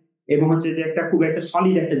অনেক, এবং হচ্ছে যে একটা খুব একটা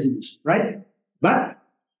সলিড একটা জিনিস, রাইট? বাট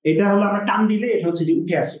এটা হলো আমরা টান দিলে এটা হচ্ছে যে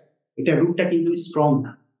উঠে আসে, এটা রুটটা কিন্তু স্ট্রং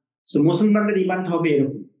না। তো মুসলমানদের ইমানটা হবে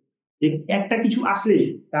এরকম, যে একটা কিছু আসলে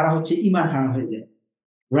তারা হচ্ছে ইমান হারা হয়ে যায়,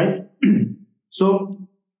 রাইট? সো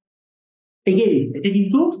এগেইন এটা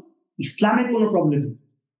কিন্তু ইসলামের কোনো প্রবলেম নেই,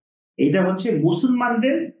 এটা হচ্ছে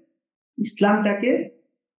মুসলমানদের ইসলামটাকে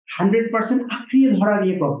 100% আঁকড়িয়ে ধরা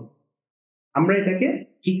নিয়ে প্রবলেম। আমরা এটাকে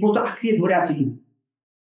ঠিক মতো আঁকড়িয়ে ধরে আছি কিন্তু।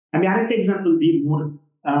 আমি আরেকটা এক্সাম্পল দিই,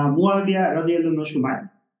 মুয়াবিয়া রাদিয়াল্লাহু আনহুর সময়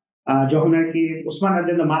যখন আর কি ওসমান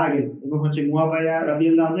রাদিয়াল্লাহু মারা গেল, এবং হচ্ছে মুয়াবিয়া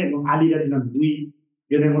রাদিয়াল্লাহু আনহু এবং আলী রাদিয়াল্লাহু আনহু দুই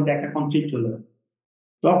জনের মধ্যে একটা কনফ্লিক্ট হলো,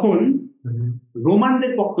 তখন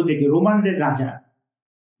রোমানদের পক্ষ থেকে রোমানদের রাজা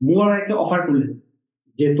মুয়াবিয়াকে অফার করলেন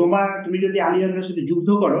যে তুমি যদি আলী রাদিয়াল্লাহুর সাথে যুদ্ধ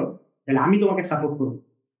করো তাহলে আমি তোমাকে সাপোর্ট করবো।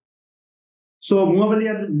 সো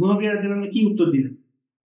মুয়াবিয়া রাদিয়াল্লাহু আনহু কি উত্তর দিলেন?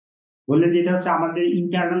 বললেন যে এটা হচ্ছে আমাদের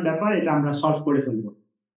ইন্টারনাল ব্যাপার, এটা আমরা সলভ করে ফেলবো,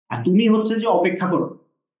 আর তুমি হচ্ছে যে অপেক্ষা করো,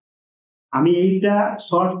 আমি এইটা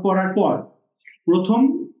সলভ করার পর প্রথম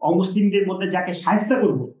অমুসলিমদের মধ্যে যাকে শায়েস্তা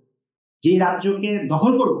করব, যে রাজ্যকে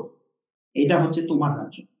দখল করব, এটা হচ্ছে তোমার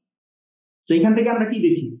রাজ্য। তো এখান থেকে আমরা কি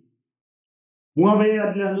দেখি, মুয়াবিয়া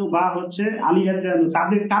রাদিয়াল্লাহু আনহু বা হচ্ছে আলী রাদিয়াল্লাহু আনহু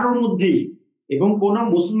তাদের কারোর মধ্যেই এবং কোন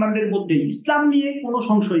মুসলমানদের মধ্যে ইসলাম নিয়ে কোনো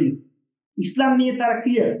সংশয় নেই, ইসলাম নিয়ে তারা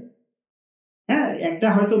ক্লিয়ার। হ্যাঁ, একটা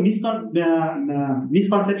হয়তো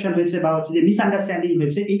মিসকনসেপশন হয়েছে বা হচ্ছে যে মিসআন্ডারস্ট্যান্ডিং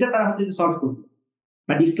হয়েছে, এটা তারা হচ্ছে যে সলভ করবে।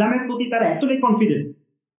 বাট ইসলামের প্রতি তারা এতটাই কনফিডেন্ট,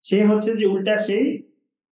 সে হচ্ছে যে উল্টা সেই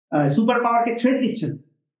সুপার পাওয়ারকে থ্রেট দিচ্ছেন,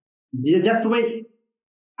 যে জাস্ট ওয়েট,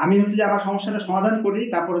 আমি হচ্ছে যে আমার সমস্যাটা সমাধান করি,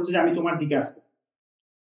 তারপর হচ্ছে যে আমি তোমার দিকে আসতেছি।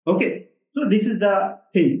 ওকে, তো দিস ইজ দ্য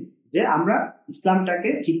থিং, যে আমরা ইসলামটাকে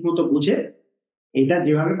ঠিক মতো বুঝে এটা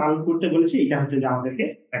যেভাবে পালন করতে বলেছি, এটা হচ্ছে যে আমাদেরকে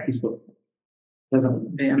প্র্যাকটিস করতে হবে।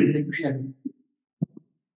 আমি একটু শেয়ার করি।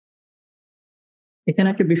 এখানে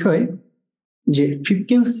একটা বিষয়, যে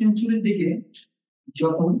 15th সেঞ্চুরির দিকে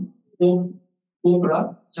যখন পোপরা,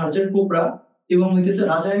 চার্চের পোপরা এবং হইতেছে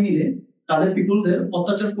রাজায় মিলে তাদের পিপুলদের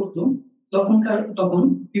অত্যাচার করতো, তখন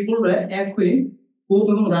পিপুলরা এক হয়ে পোপ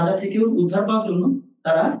এবং রাজা থেকেও উদ্ধার পাওয়ার জন্য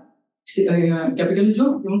তারা ক্যাপিটালিজম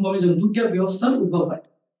এবং কমিউনিজম দুইটা ব্যবস্থার উদ্ভব হয়।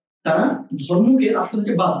 তারা ধর্মকে রাষ্ট্র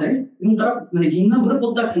থেকে বাদ দেয় এবং তারা মানে ঘৃণা ভরে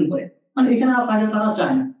প্রত্যাখ্যান করে, মানে এখানে আর তারা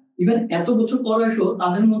চায় না। ইভেন এত বছর পরে এসেও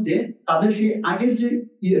তাদের মধ্যে তাদের সেই আগের যে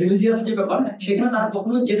রিলিজিয়াস যে ব্যাপার, সেখানে তারা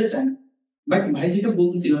কখনো যেতে চায় না। বাট ভাই যেটা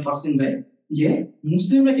বলতেছিল পারসিন ভাই, যে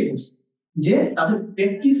মুসলিমরা কি করছে, যে তাদের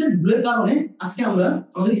প্র্যাকটিসের ভুলের কারণে আজকে আমরা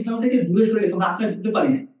আমাদের ইসলাম থেকে দূরে সরে গেছি, আমরা আঁকড়ে ধরতে পারি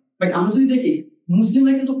না। বাট আমরা যদি দেখি,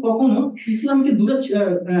 মুসলিমরা কিন্তু কখনো ইসলামকে দূরে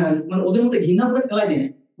মানে ওদের মধ্যে ঘৃণা করে ফেলাই দেয় না,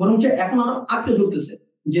 বরং এখন আরো আঁকড়ে ধরতেছে।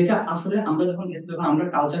 যেটা আসলে আমরা যখন আমরা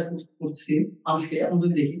কালচার করছি মানুষকে, এখন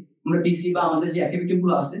যদি দেখি আমরা পিসি বা আমাদের যে অ্যাক্টিভিটি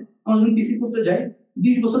গুলো আছে, আমরা যখন পিসি করতে যাই,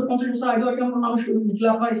 20 বছর 50 বছর আগেও একটা মানুষ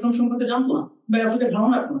বা ইসলাম সম্পর্কে জানতো না বা এতটা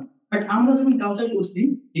ধারণা রাখতো না। বাট আমরা যখন কালচার করছি,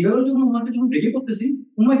 এভাবে যখন ওনাকে যখন ব্রেকে করতেছি,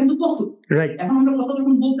 ওনারা কিন্তু প্রস্তুত। এখন আমরা কথা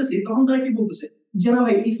যখন বলতেছি, তখন তারা কি বলতেছে, যে না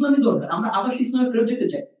ভাই ইসলামই দরকার, আমরা আবার ইসলামে ফেরত যেতে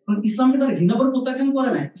চাই। কারণ ইসলামকে তারা ঘৃণা করে প্রত্যাখ্যান করে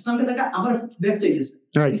না, ইসলামকে তাকে আবার ব্যাক চাইতেছে।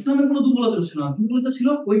 ইসলামের কোনো দুর্বলতা ছিল না, দুর্বলতা ছিল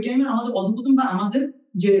ওই টাইমে আমাদের অধপতন বা আমাদের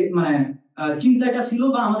যে মানে চিন্তাটা ছিল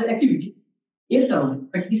বা আমাদের অ্যাক্টিভিটি, এর কারণে।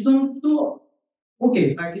 ইসলাম তো ওকে,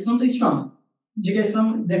 ইসলাম তো স্ট্রং, যেটা ইসলাম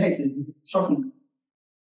দেখাইছে সবসময়।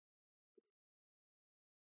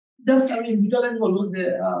 জাস্ট আমি দুটো লাইন বলবো, যে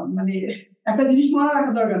মানে একটা জিনিস মনে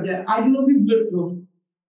রাখা দরকার, যে আইডিওলজি বুলেট প্রুফ,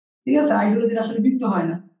 ঠিক আছে? আইডিওলজির আসলে বিক্ত হয়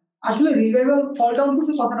না। আসলে রিভাইভাল ফল ডাউন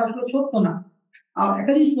করছে, কথাটা আসলে সত্য না। আর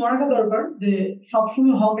একটা জিনিস মনে রাখা দরকার, যে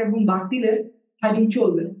সবসময় হক এবং বাতিলের ফাইটিং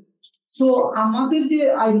চলবে। সো আমাদের যে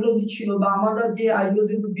আইডিওলজি ছিল বা আমরা যে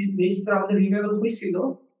আইডিওলজির উপর বেস করে আমাদের রিভাইভাল হয়েছিল,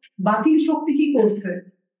 বাতিল শক্তি কি করছে,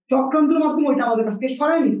 চক্রান্তের মাধ্যমে ওইটা আমাদের কাছ থেকে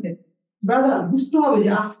সরাই নিছে। ব্রাদার, বুঝতে হবে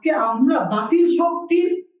যে আজকে আমরা বাতিল শক্তির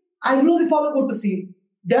আইডিওলজি ফলো করতেছি,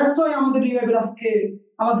 দ্যাটস ওয়াই আমাদের রিভাইভাল আজকে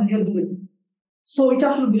আমাদের হেল্প দিবে। সো এটা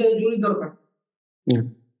আসলে বোঝা জরুরি দরকার।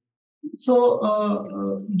 সো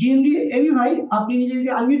ডিএমডি এবি ভাই, আপনি নিজেকে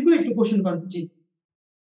আনমিউট করে একটু কোশ্চেন করেন। জি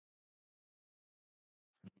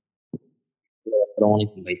আসসালামু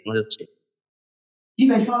আলাইকুম ভাই, শোনা যাচ্ছে? জি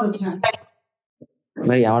ভাই, শোনা যাচ্ছে।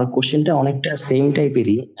 ভাই আমার কোশ্চেনটা অনেকটা সেম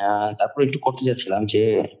টাইপেরই, তারপর একটু করতে যাচ্ছিলাম যে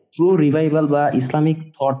ট্রু রিভাইভাল বা ইসলামিক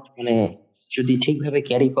থট মানে যদি ঠিকভাবে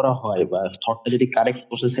ক্যারি করা হয় বা থটটা যদি কারেক্ট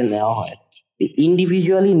প্রসেসে নেওয়া হয়,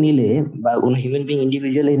 ইন্ডিভিজুয়ালি নিলে বা কোনো হিউম্যান বিং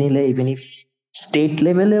ইন্ডিভিজুয়ালি নিলে, ইভেন ইফ স্টেট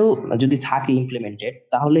লেভেলেও যদি থাকে ইমপ্লিমেন্টেড,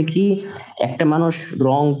 তাহলে কি একটা মানুষ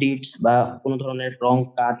রং ডিডস বা কোনো ধরনের রং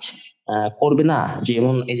কাজ করবে না?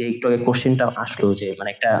 যেমন এই যে একটু আগে কোশ্চেনটা আসলো যে মানে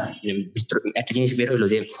একটা জিনিস বের হইলো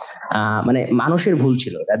যে মানে মানুষের ভুল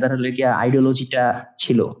ছিল, রাদার হলে কি আইডিওলজিটা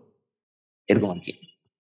ছিল, এরকম আর কি।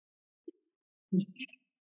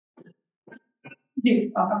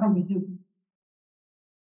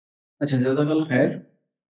 আচ্ছা, জাযাকাল্লাহ খায়ের।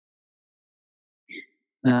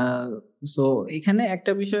 সো এখানে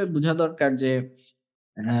একটা বিষয় বোঝা দরকার যে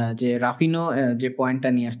যে রাফিনো যে পয়েন্টটা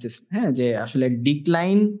নিয়ে আসতেছে, হ্যাঁ, যে আসলে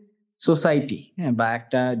ডিক্লাইন সোসাইটি, হ্যাঁ, বা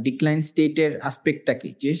একটা ডিক্লাইন স্টেটের আসপেক্টটা কি,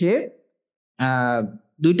 যে সে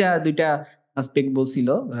দুইটা আসপেক্ট বলছিল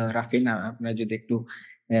রাফিন, আপনারা যদি একটু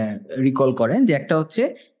রিকল করেন, যে একটা হচ্ছে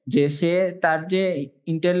যে সে তার যে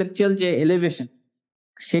ইন্টেলেকচুয়াল যে এলিভেশন,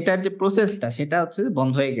 সেটার যে প্রসেসটা সেটা হচ্ছে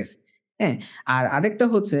বন্ধ হয়ে গেছে, হ্যাঁ। আর আরেকটা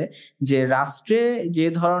হচ্ছে যে রাষ্ট্রে যে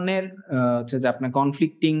ধরনের হচ্ছে যে আপনার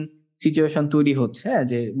কনফ্লিক্টিং সিচুয়েশন তৈরি হচ্ছে, হ্যাঁ,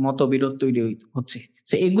 যে মতবিরোধ তৈরি হচ্ছে,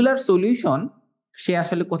 তো এগুলার সলিউশন সে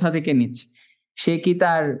আসলে কোথা থেকে নিচ্ছে? সে কি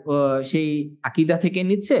তার সেই আকীদা থেকে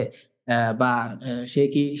নিচ্ছে, বা সে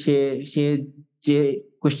কি সে যে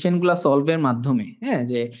কোয়েশ্চেন গুলা সলভের মাধ্যমে, হ্যাঁ,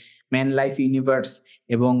 যে ম্যান লাইফ ইউনিভার্স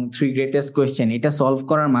এবং 3 গ্রেটেস্ট কোয়েশ্চেন, এটা সলভ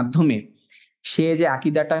করার মাধ্যমে সে যে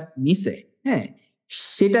আকীদাটা নিছে, হ্যাঁ,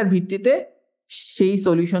 সেটার ভিত্তিতে সেই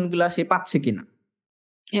সলিউশন গুলা সে পাচ্ছে কিনা।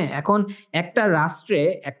 হ্যাঁ, এখন একটা রাষ্ট্রে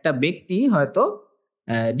একটা ব্যক্তি হয়তো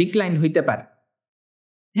ডিক্লাইন হইতে পারে,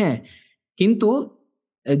 হ্যাঁ, কিন্তু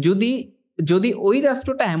যদি যদি ওই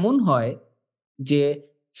রাষ্ট্রটা এমন হয় যে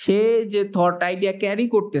সে যে থট আইডিয়া ক্যারি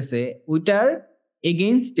করতেছে ওইটার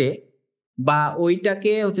এগেইনস্টে, বা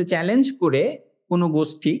ওইটাকে হচ্ছে চ্যালেঞ্জ করে কোনো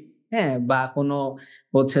গোষ্ঠী, হ্যাঁ, বা কোনো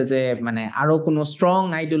হচ্ছে যে মানে আরো কোনো স্ট্রং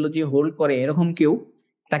আইডিওলজি হোল্ড করে এরকম কেউ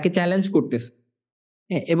তাকে চ্যালেঞ্জ করতেছে,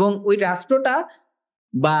 হ্যাঁ, এবং ওই রাষ্ট্রটা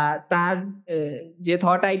বা তার যে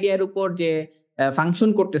থট আইডিয়ার উপর যে ফাংশন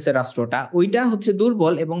করতেছে রাষ্ট্রটা, ওইটা হচ্ছে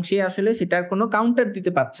দুর্বল এবং সে আসলে সেটার কোনো কাউন্টার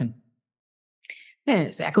দিতে পারছেন। হ্যাঁ,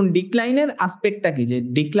 এখন ডিক্লাইনের আসপেক্টটা কি, যে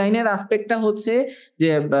ডিক্লাইনের আসপেক্টটা হচ্ছে যে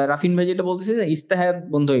রাফিন ভাই যেটা বলতেছে যে ইস্তেহাদ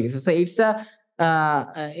বন্ধ হয়ে গেছে। So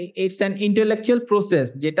it's an intellectual process,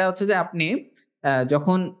 যেটা হচ্ছে যে আপনি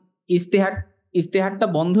যখন ইস্তেহাদটা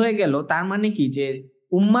বন্ধ হয়ে গেল, তার মানে কি যে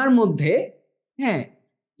উম্মার মধ্যে, হ্যাঁ,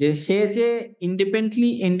 যে সে যে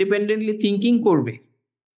ইন্ডিপেন্ডেন্টলি থিঙ্কিং করবে,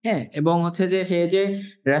 হ্যাঁ, এবং হচ্ছে যে সে যে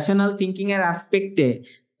রেশনাল থিঙ্কিং এর আসপেক্টে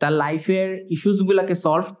তার লাইফের ইস্যুস গুলাকে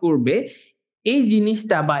সলভ করবে, এই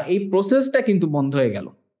জিনিসটা বা এই প্রসেসটা কিন্তু বন্ধ হয়ে গেল,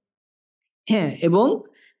 হ্যাঁ। এবং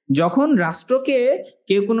যখন রাষ্ট্রকে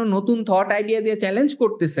কেউ কোনো নতুন থট আইডিয়া দিয়ে চ্যালেঞ্জ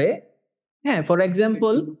করতেছে, হ্যাঁ, ফর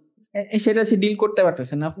এক্সাম্পল সেটা সে ডিল করতে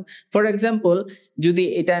পারতেছে না। ফর এক্সাম্পল যদি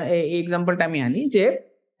এটা এই এক্সাম্পলটা আমি আনি, যে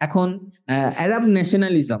এখন আরব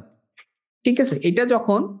ন্যাশনালিজম, ঠিক আছে, এটা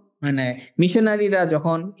যখন মানে মিশনারিরা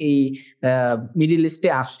যখন এই মিডল ইস্টে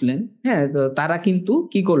আসলেন, হ্যাঁ, তো তারা কিন্তু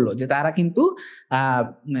কি করলো, যে তারা কিন্তু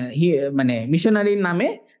মানে মিশনারির নামে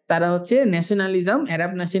তারা হচ্ছে ন্যাশনালিজম,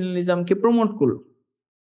 আরব ন্যাশনালিজমকে প্রমোট করলো।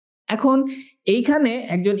 এখন এইখানে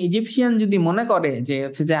একজন ইজিপশিয়ান যদি মনে করে যে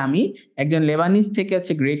হচ্ছে যে আমি একজন লেবানিজ থেকে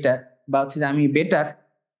হচ্ছে গ্রেটার, বা হচ্ছে যে আমি বেটার,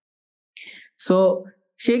 সো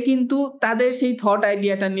সে কিন্তু তাদের সেই থট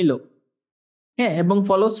আইডিয়াটা নিল, হ্যাঁ, এবং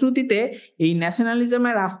ফলশ্রুতিতে এই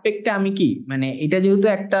ন্যাশনালিজমের আসপেক্টে আমি কি মানে এটা যেহেতু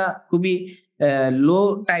একটা খুবই low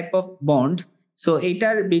type of bond, so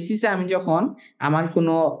এইটার বেসিসে আমি যখন আমার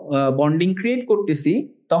কোনো বন্ডিং ক্রিয়েট করতেছি,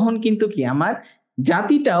 তখন কিন্তু কি আমার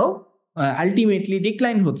জাতিটাও আলটিমেটলি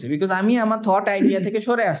ডিক্লাইন হচ্ছে, বিকজ আমি আমার থট আইডিয়া থেকে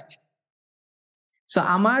সরে আসছি। সো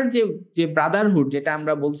আমার যে ব্রাদারহুড, যেটা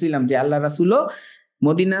আমরা বলছিলাম যে আল্লাহ রাসূলও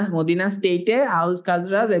মদিনা স্টেটে আউস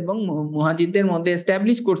খাজরাজ এবং মুহাজিরদের মধ্যে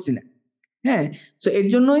এস্টাবলিশ করছিলেন, হ্যাঁ। সো এর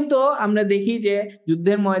জন্যই তো আমরা দেখি যে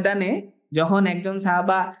যুদ্ধের ময়দানে যখন একজন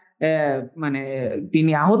সাহাবা মানে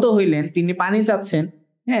তিনি আহত হইলেন, তিনি পানি চাচ্ছেন,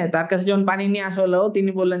 হ্যাঁ, তার কাছে যখন পানি নিয়ে আসা হলো, তিনি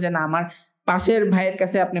বললেন যে না, আমার পাশের ভাইয়ের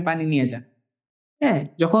কাছে আপনি পানি নিয়ে যান, হ্যাঁ।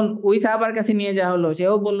 যখন ওই সাহাবার কাছে নিয়ে যাওয়া হলো,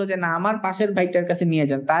 সেও বললো যে না, আমার পাশের ভাইটার কাছে নিয়ে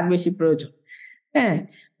যান, তার বেশি প্রয়োজন, হ্যাঁ।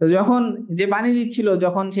 তো যখন যে পানি দিচ্ছিল,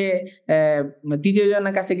 যখন সে তৃতীয়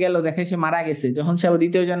জনের কাছে গেল, দেখে সে মারা গেছে, যখন সে আবার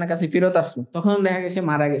দ্বিতীয় জনের কাছে ফেরত আসলো, তখন দেখা গেছে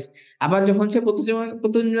মারা গেছে, আবার যখন সে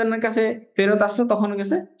প্রথম জনের কাছে ফেরত আসলো, তখন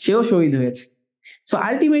গেছে সেও শহীদ হয়েছে। সো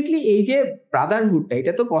আলটিমেটলি এই যে ব্রাদারহুডটা,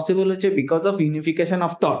 এটা তো পসিবল হচ্ছে because of unification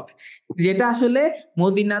of thought, যেটা আসলে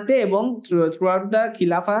মদিনাতে এবং থ্রু আউট দ্য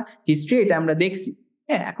খিলাফা হিস্ট্রি এটা আমরা দেখছি,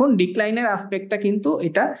 হ্যাঁ। এখন ডিক্লাইনের আসপেক্টটা কিন্তু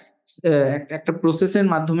এটা একটা প্রসেসের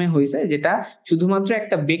মাধ্যমে হয়েছে, যেটা শুধুমাত্র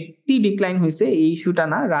একটা ব্যক্তি ডিক্লাইন হয়েছে এই ইস্যুটা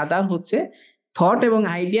না, রাদার হচ্ছে থট এবং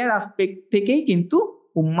আইডিয়ার আসপেক্ট থেকেই কিন্তু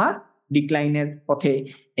উম্মাহ ডিক্লাইনের পথে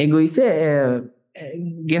এগোইছে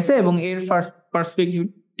গেছে, এবং এর পার্সপেক্টিভ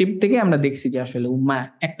পার্সপেক্টিভ থেকে আমরা দেখছি যে আসলে উম্মা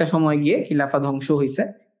একটা সময় গিয়ে খিলাফা ধ্বংস হয়েছে,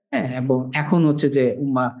 হ্যাঁ, এবং এখন হচ্ছে যে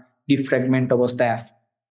উম্মা ডিফ্র্যাগমেন্ট অবস্থায় আছে।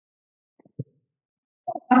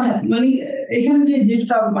 আচ্ছা, মানে এখানে যে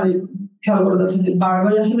জিনিসটা মানে খেয়াল করা যাচ্ছে যে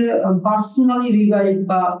বারবার আসলে পার্সোনালি রিভাইভ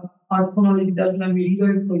বা পার্সোনালি আসলে আমি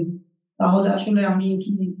রিভাইভ করি, তাহলে আসলে আমি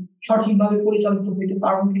কি সঠিকভাবে পরিচালিত হইতে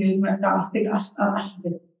পারবো কিনা, এরকম একটা আস্পেক্ট আসবে।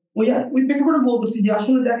 ওই প্রেক্ষাপটে বলতেছি যে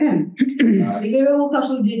আসলে দেখেন, রিভাইভের মধ্যে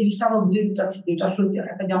আসলে যে জিনিসটা আমরা বুঝতে চাচ্ছি যেটা আসলে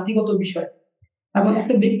একটা জাতিগত বিষয়, এবং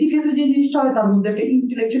একটা ব্যক্তি ক্ষেত্রে যে জিনিসটা হয় তার মধ্যে একটা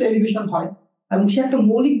ইন্টেলেকচুয়াল এলিভেশন হয় এবং সে একটা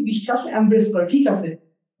মৌলিক বিশ্বাস এমব্রেস করে, ঠিক আছে,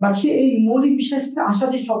 বা সে এই মৌলিক বিশ্বাস থেকে আসা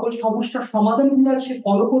যে সকল সমস্যার সমাধানগুলো সে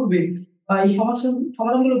ফলো করবে বা এই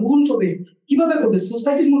সমাধানগুলো গ্রহণ করবে, কিভাবে করবে?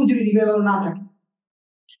 সোসাইটির মধ্যে যদি রিভাইভাল না থাকে,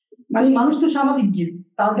 মানে মানুষ তো সামাজিক জীব,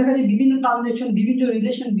 তার দেখা যায় বিভিন্ন ট্রানজেকশন, বিভিন্ন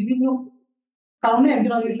রিলেশন, বিভিন্ন কারণে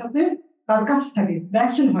একজন আরেকজনের সাথে তার কাজ থাকে বা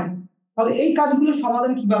অ্যাকশন হয়, তাহলে এই কাজগুলো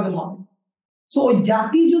সমাধান কিভাবে হবে? সো ওই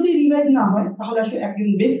জাতি যদি রিভাইভ না হয়, তাহলে আসলে একজন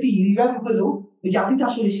ব্যক্তি রিভাইভ হলেও ওই জাতিটা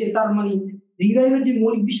আসলে সে তার মানে রিভাইভের যে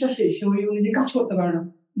মৌলিক বিশ্বাসে সে ওই অনুযায়ী কাজ করতে পারে না।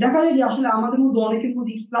 দেখা যায় যে আসলে আমাদের মধ্যে অনেকের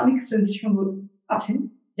মধ্যে ইসলামিক সেন্সেশন আছে,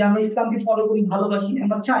 যে আমরা ইসলামকে ফলো করি, ভালোবাসি,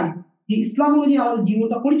 আমরা চাই যে ইসলাম অনুযায়ী আমাদের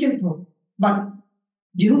জীবনটা পরিচালিত হোক। বাট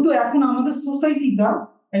যেহেতু এখন আমাদের সোসাইটিটা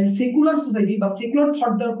সেকুলার সোসাইটি বা সেকুলার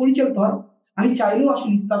থট দ্বারা পরিচালিত হয়, আমি চাইলেও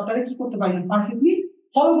আসলে ইসলামটাকে কি করতে পারি না, পারফেক্টলি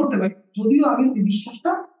ফলো করতে পারি, যদিও আমি ওই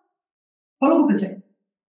বিশ্বাসটা ফলো করতে চাই।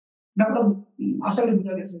 ব্যাপারটা আশা করি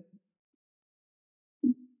বোঝা গেছে।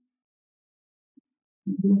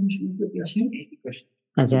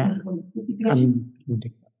 আচ্ছা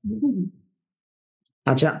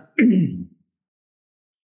আচ্ছা,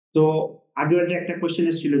 তো আগে একটা কোশ্চেন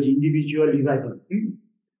এসেছিল যে ইন্ডিভিজুয়াল রিভাইভাল,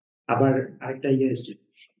 আবার আরেকটা এসছে,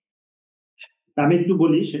 আমি একটু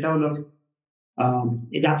বলি। সেটা হলো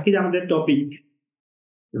এটা আজকে আমাদের topic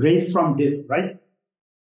raise from death, right?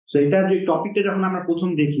 তো এটা যে টপিকটা যখন আমরা প্রথম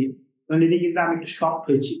দেখি তখন এটা কিন্তু আমি একটু শক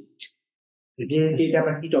হয়েছি যে এটা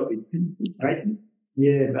আবার কি টপিক, রাইট?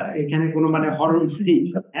 যে এখানে কোনো মানে হরর ফ্রি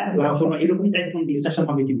কোনো এরকম টাইপ কোনো ডিসকাশন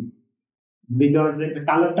হবে কিনা, বিকজ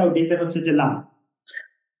কালারটাও ডেটের হচ্ছে যে লাল,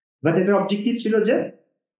 বাট এটার অবজেক্টিভ ছিল যে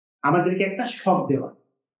আমাদেরকে একটা শক দেওয়া,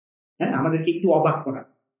 হ্যাঁ, আমাদেরকে একটু অবাক করা,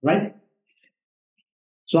 রাইট?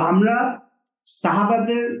 সো আমরা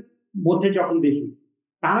সাহাবাদের মধ্যে যখন দেখি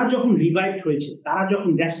তারা যখন রিভাইভ হয়েছে, তারা যখন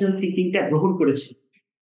ন্যাশনাল থিঙ্কিংটা গ্রহণ করেছে,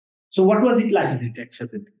 so what was it like?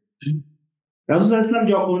 একসাথে রাসূল সাল্লাল্লাহু আলাইহি ওয়াসাল্লাম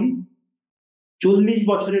যখন 40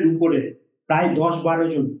 বছরের উপরে প্রায় 10-12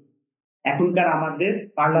 জন এখনকার আমাদের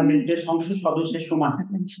পার্লামেন্টের সংসদ সদস্যের সমান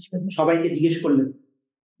সবাইকে জিজ্ঞেস করলেন,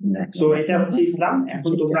 সো এটা হচ্ছে ইসলাম,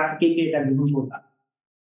 এখন তোমরা কে কে এটা গ্রহণ করবা?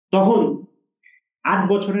 তখন 8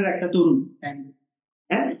 বছরের একটা তরুণ,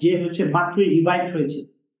 হ্যাঁ, যে হচ্ছে মাত্রই রিভাইভ হয়েছে,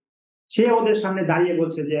 সে ওদের সামনে দাঁড়িয়ে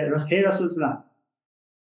বলছে যে হে রাসূলুল্লাহ,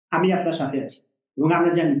 আমি আপনার সাথে আছি, এবং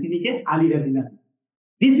আমরা জানি তিনি কে? আলী রাদিয়াল্লাহু আনহু।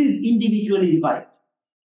 This is individually revive.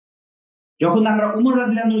 যখন আমরা উমর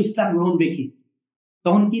রাদিয়াল্লাহু আনহু ইসলাম গ্রহণ দেখি,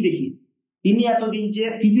 তখন কি দেখি? তিনি এতদিন যে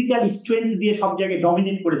ফিজিক্যাল স্ট্রেংথ দিয়ে সব জায়গায়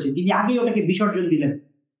ডমিনেট করেছে, তিনি আগেই ওটাকে বিসর্জন দিলেন।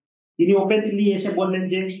 তিনি ওপেনলি এসে বললেন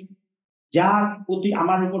যে যার প্রতি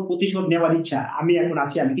আমার উপর প্রতিশোধ নেওয়ার ইচ্ছা, আমি এখন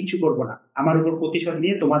আছি, আমি কিছু করবো না, আমার উপর প্রতিশোধ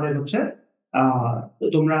নিয়ে তোমাদের হচ্ছে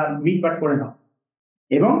তোমরা মিটমাট করে নাও।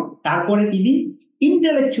 এবং তারপরে তিনি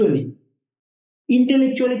ইন্টেলেকচুয়ালি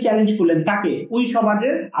চ্যালেঞ্জ করলেন তাকে, ওই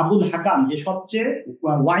সমাজের আবুল হাকাম যে সবচেয়ে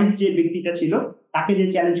ওয়াইজ যে ব্যক্তিটা ছিল, তাকে যে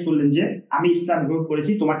চ্যালেঞ্জ করলেন যে আমি ইসলাম গ্রহণ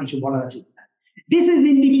করেছি, তোমার কিছু বলার আছে। This is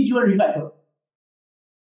individual revival.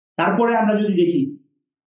 তারপরে আমরা যদি দেখি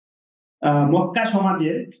মক্কা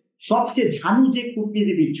সমাজের সবচেয়ে ঝানু যে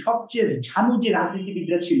কূটনীতিবিদ, সবচেয়ে ঝানু যে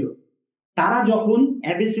রাজনীতিবিদরা ছিল, তারা যখন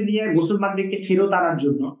অ্যাবিসিনিয়ার মুসলমানদেরকে ফেরত আনার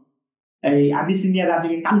জন্য এই আবিসিনিয়া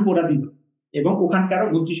রাজাকে কান পোড়া দিল এবং ওখানকারও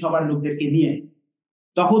মন্ত্রিসভার লোকদেরকে নিয়ে,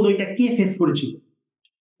 তখন ওইটা কে ফেস করেছিল?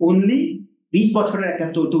 অনলি 20 বছরের একটা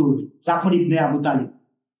তরুণ জাফর ইবনে আবু তালিব।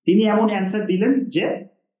 তিনি এমন অ্যান্সার দিলেন যে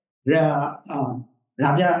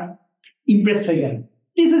রাজা ইমপ্রেসড হয়ে গেলেন।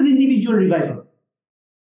 This is individual revival.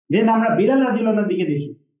 Then আমরা বিলাল রাদিয়াল্লাহু আনহুর দিকে দেখি,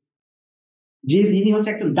 যে তিনি হচ্ছে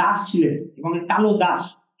একটা দাস ছিলেন এবং কালো দাস,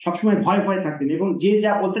 সবসময় ভয় ভয় থাকতেন এবং যে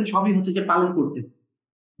যা বলতেন সবই হচ্ছে যে পালন করতেন।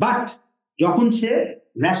 বাট যখন সে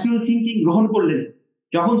ন্যাশনাল থিঙ্কিং গ্রহণ করলেন,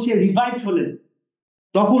 যখন সে রিভাইভ হলেন,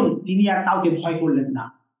 তখন তিনি আর কাউকে ভয় করলেন না।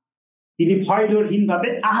 তিনি ভয়হীন ভাবে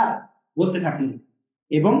আহার বলতে থাকলেন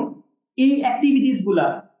এবং এই অ্যাক্টিভিটিস গুলা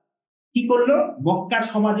কি করলো? মক্কার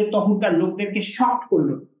সমাজের তখনকার লোকদেরকে শক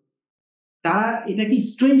করলো। তারা এটাকে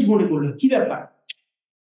স্ট্রেঞ্জ মনে করলো, কি ব্যাপার,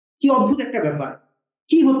 কি অদ্ভুত একটা ব্যাপার,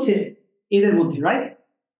 কি হচ্ছে এদের মধ্যে, right?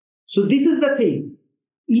 So this is the thing.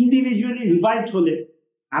 Individually revive হলে,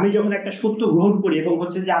 আমি যখন একটা সত্য গ্রহণ করি এবং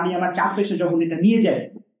হচ্ছে যে আমি আমার চারপাশে যখন এটা নিয়ে যাই,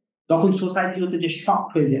 তখন সোসাইটি হতে যে শক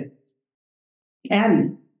হয়ে যায়। অ্যান্ড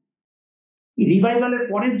রিভাইভালের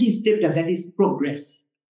পরের যে স্টেপটা, দ্যাট ইজ প্রোগ্রেস।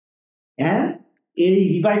 হ্যাঁ, এই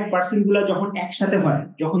রিভাইভ পার্সন গুলা যখন একসাথে হয়,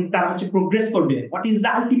 যখন তারা হচ্ছে প্রোগ্রেস করবে, what is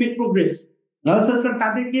the ultimate progress? রাসূলুল্লাহ সাল্লাল্লাহু আলাইহি ওয়াসাল্লাম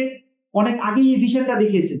তাদেরকে অনেক আগেই এই বিষয়টা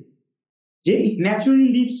দেখিয়েছেন যে it naturally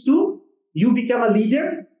leads to you become a leader,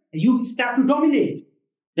 you start to dominate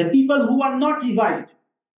the people who are not revived,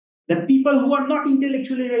 the people who are not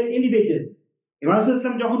intellectually elevated. রাসূলুল্লাহ সাল্লাল্লাহু আলাইহি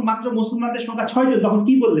ওয়াসাল্লাম যখন মাত্র মুসলমানদের সংখ্যা 6 জন, তখন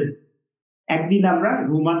কি বললেন? একদিন আমরা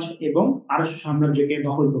রোমান এবং আরশ সাম্রাজ্যকে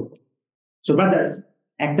দখল করব। সো ব্রাদার্স,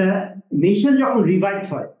 একটা নেশন যখন রিভাইভ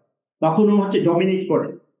হয় তখন ও হচ্ছে ডমিনেট করে,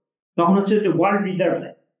 তখন হচ্ছে ওয়ার্ল্ড লিডার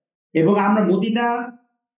হয়। এবং আমরা মদিনা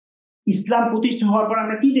ইসলাম প্রতিষ্ঠা হওয়ার পর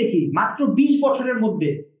আমরা কি দেখি? মাত্র 20 বছরের মধ্যে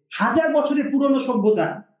 1000 বছরের পুরনো সভ্যতা,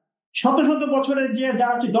 শত শত বছরের যে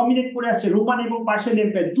যারা হচ্ছে ডমিনেট করে আসছে রোমান এবং পার্সিয়ান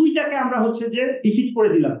এম্পায়ার, দুইটাকে আমরা হচ্ছে যে ডিফিট করে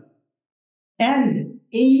দিলাম। অ্যান্ড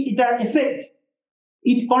এটার effect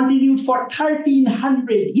it continued for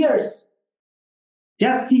 1300 years.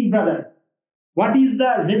 Just think, brother, what is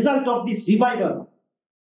the result of this revival?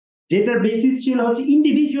 যেটার বেসিস ছিল হচ্ছে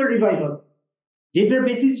ইন্ডিভিজুয়াল রিভাইভাল, যেটার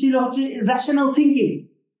বেসিস ছিল হচ্ছে রেশনাল থিঙ্কিং।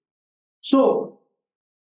 সো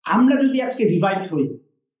আমরা যদি আজকে রিভাইভ হই,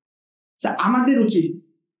 আমাদের উচিত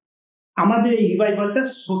আমাদের এই রিভাইভালটা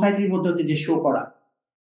সোসাইটির মধ্যে হচ্ছে যে শো করা।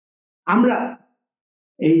 আমরা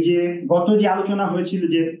এই যে গত যে আলোচনা হয়েছিল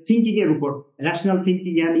যে থিঙ্কিং এর উপর, rational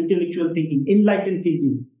thinking and intellectual thinking, enlighten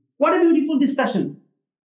thinking, what a beautiful discussion.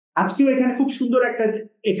 আজকেও এখানে খুব সুন্দর একটা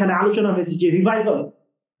এখানে আলোচনা হয়েছে যে রিভাইভাল,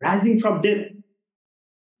 রাইজিং ফ্রম ডেথ।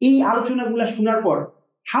 এই আলোচনাগুলো শোনার পর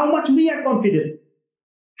how much we are confident,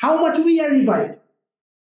 how much we are revived.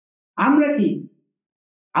 আমরা কি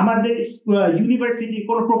আমাদের ইউনিভার্সিটির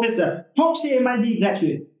কোন প্রফেসর, হোক সে MIT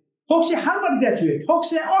গ্র্যাজুয়েট, হোক সে হার্ভার্ড গ্র্যাজুয়েট, হোক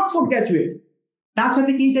সে অক্সফোর্ড গ্র্যাজুয়েট, তার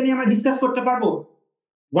সাথে কি এটা নিয়ে আমরা ডিসকাস করতে পারবো?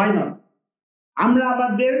 Why not? আমরা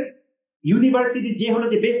আমাদের ইউনিভার্সিটির যে হলো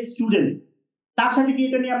যে বেস্ট স্টুডেন্ট, তার সাথে কি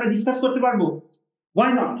এটা নিয়ে আমরা ডিসকাস করতে পারবো?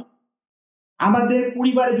 Why not? আমাদের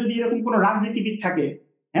পরিবারে যদি এরকম কোনো রাজনীতিবিদ থাকে,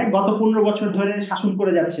 হ্যাঁ, গত 15 বছর ধরে শাসন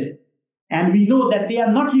করে যাচ্ছে, and we know that they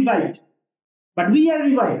are not revived, but we are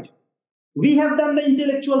revived. We have done the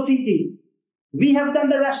intellectual thinking, we have done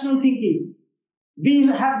the rational thinking, we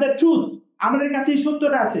have the truth, আমাদের কাছে এই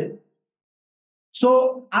সত্যটা আছে। সো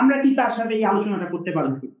আমরা কি তার সাথে এই আলোচনাটা করতে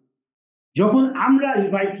পারবো? যখন আমরা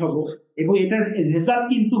রিভাইভ হব, এবং এটার রেজাল্ট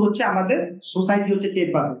কিন্তু হচ্ছে আমাদের সোসাইটি হচ্ছে টের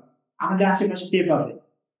পাবে, আমাদের আশেপাশে টের পাবে,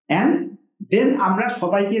 এন্ড দেন আমরা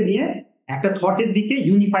সবাইকে নিয়ে একটা থটের দিকে,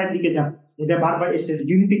 ইউনিফাইড দিকে যাবো। এটা বারবার এসছে,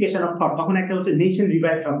 ইউনিফিকেশন অফ থট। তখন একটা হচ্ছে নেশন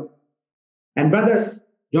রিভাইভ হবে। এন্ড ব্রাদার্স,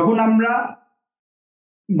 যখন আমরা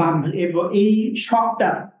এই শকটা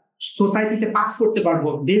সোসাইটিতে পাস করতে পারবো,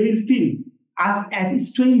 they will feel us as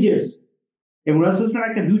strangers. এবং রাসূলুল্লাহ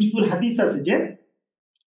একটা বিউটিফুল হাদিস আছে যে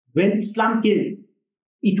when Islam came,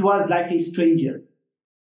 it was like a stranger,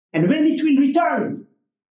 and when it will return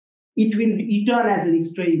as a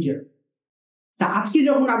stranger. আজকে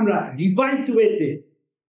যখন আমরা রিভাইভড ওয়েতে,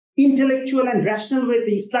 ইন্টেলেকচুয়াল এন্ড রেশনাল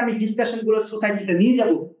ওয়েতে ইসলামিক ডিসকাশন গুলো সোসাইটিতে নিয়ে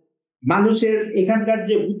যাব, মানুষের এখানকার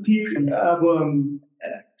যে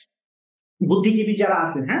বুদ্ধিজীবী যারা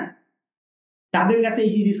আছে, হ্যাঁ, তাদের কাছে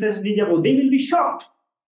এই ডিসকাশন নিয়ে যাব, they will be shocked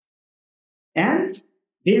and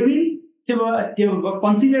they will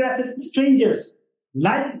consider us as strangers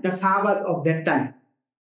like the Sahabas of that time.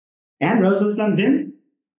 And Rasulullah then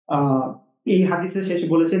এই হাদিসের শেষে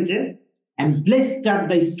বলেছেন যে and blessed are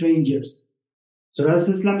the strangers. So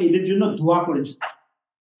Rasulullah এদের জন্য দোয়া করেছেন।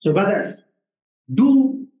 So brothers,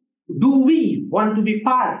 do we want to be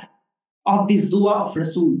part of this dua of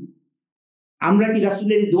Rasul? আমরা কি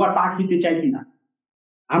রাসূলের এই দোয়ার পার্ট হতে চাই কিনা?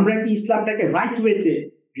 আমরা কি ইসলামটাকে রাইট ওয়েতে,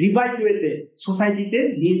 রিভাইভ ওয়েতে সোসাইটিতে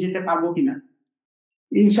নিয়ে যেতে পারবো কিনা?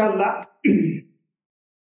 ইনশাআল্লাহ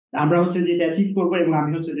আমরা হচ্ছে যেটা অ্যাচিভ করবো, এবং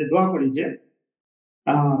আমি হচ্ছে যে দোয়া করি যে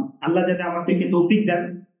আল্লাহ যাতে আমাদেরকে তৌফিক দেন,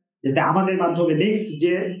 যাতে আমাদের মাধ্যমে নেক্সট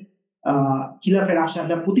যে খিলাফের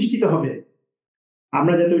আশাটা প্রতিষ্ঠিত হবে,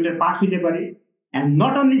 আমরা যাতে ওইটার পার্ট হইতে পারি। and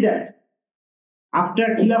not only that, after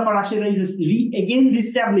খিলাফার আশাটা is again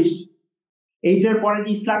reestablished, এইটার পরে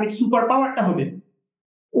যে ইসলামিক সুপার পাওয়ারটা হবে,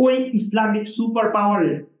 ওই ইসলামিক সুপার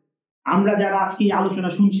পাওয়ারের আমরা যারা আজকে আলোচনা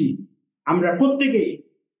শুনছি, আমরা প্রত্যেকেই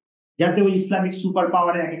যাতে ওই ইসলামিক সুপার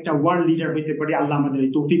পাওয়ারের একটা ওয়ার্ল্ড লিডার হইতে পারি। আল্লাহ আমাদের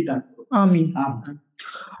এই তৌফিক দান করুন। আমিন।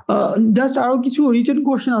 জাস্ট আরো কিছু রিটেন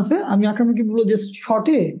কোশ্চেন আছে, আমি আকরামকে বলবো জাস্ট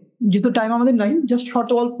শর্টে, যেহেতু টাইম আমাদের নাই, জাস্ট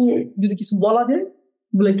শর্টে অল্প যদি কিছু বলা যায়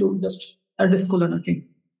বলে একটু জাস্ট অ্যাড্রেস করলেন আর কি।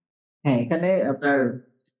 হ্যাঁ, এখানে আপনার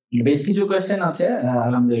বেশ কিছু কোয়েশ্চেন আছে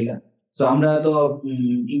আলহামদুলিল্লাহ। সো আমরা তো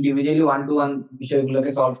ইন্ডিভিজুয়ালি 1-to-1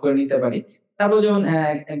 বিষয়গুলোকে সলভ করে নিতে পারি। তারপর যখন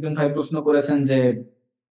একজন ভাই প্রশ্ন করেছেন যে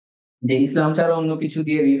যে ইসলাম ছাড়া অন্য কিছু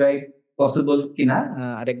দিয়ে রিভাইভ পসিবল কিনা।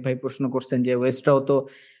 আরেক ভাই প্রশ্ন করছেন যে ওয়েস্টরাও তো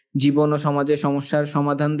জীবন ও সমাজের সমস্যার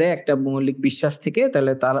সমাধান দেয় একটা মৌলিক বিশ্বাস থেকে,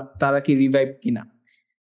 তাহলে তারা কি রিভাইভ কিনা।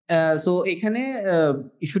 সো এখানে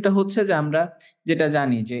ইস্যুটা হচ্ছে যে আমরা যেটা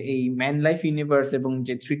জানি যে এই ম্যান লাইফ ইউনিভার্স এবং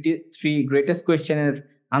যে থ্রি গ্রেটেস্ট কোয়েশ্চেনের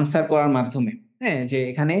আনসার করার মাধ্যমে, হ্যাঁ, যে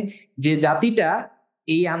এখানে যে জাতিটা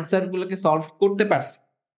এই আনসার গুলোকে সলভ করতে পারছে,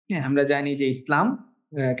 হ্যাঁ, আমরা জানি যে ইসলাম,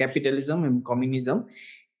 ক্যাপিটালিজম এবং কমিউনিজম,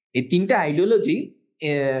 এই তিনটা আইডিওলজি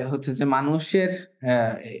হচ্ছে যে মানুষের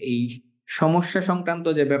এই সমস্যা সংক্রান্ত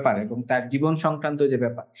যে ব্যাপার এবং তার জীবন সংক্রান্ত যে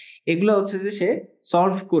ব্যাপার, এগুলো হচ্ছে যে সে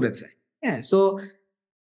সলভ করেছে। হ্যাঁ, সো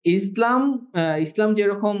ইসলাম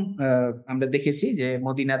যেরকম আমরা দেখেছি যে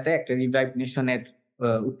মদিনাতে একটা রিভাইভ নেশনের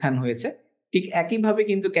উত্থান হয়েছে, ঠিক একইভাবে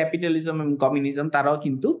কিন্তু ক্যাপিটালিজম এবং কমিউনিজম তারাও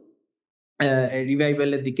কিন্তু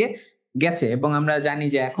রিভাইভালের দিকে গেছে। এবং আমরা জানি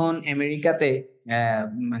যে এখন আমেরিকাতে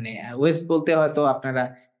মানে ওয়েস্ট বলতে হয়তো আপনারা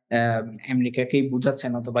আমেরিকাকেই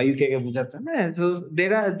বুঝাচ্ছেন অথবা ইউকে কে বুঝাচ্ছেন,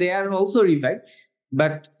 they are also revive.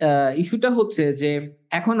 But ইস্যুটা হচ্ছে যে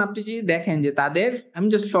এখন আপনি যদি দেখেন যে তাদের, আমি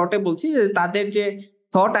জাস্ট শর্টে বলছি যে তাদের যে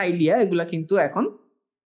থট আইডিয়া এগুলা কিন্তু এখন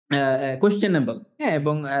কোয়েশ্চেনেবল, হ্যাঁ,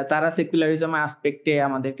 এবং তারা সেকুলারিজম আসপেক্টে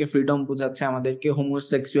আমাদেরকে ফ্রিডম বোঝাচ্ছে, আমাদেরকে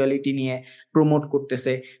হোমোসেক্সুয়ালিটি নিয়ে প্রমোট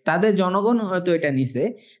করতেছে। তাদের জনগণ হয়তো এটা নিছে,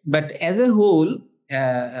 but as a whole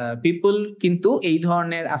people কিন্তু এই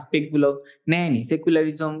ধরনের আসপেক্ট গুলো নেয়নি।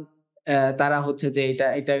 সেকুলারিজম তারা হচ্ছে যে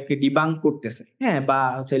এটাকে ডিবাঙ্ক করতেছে, হ্যাঁ, বা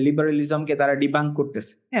হচ্ছে লিবারালিজমকে তারা ডিবাঙ্ক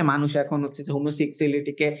করতেছে, হ্যাঁ, মানুষ এখন হচ্ছে যে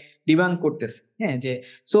হোমোসেক্সুয়ালিটিকে ডিবাঙ্ক করতেছে, হ্যাঁ, যে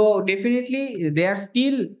so definitely they are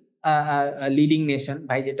still leading nation.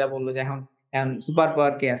 ভাই যেটা বললো যে এখন সুপার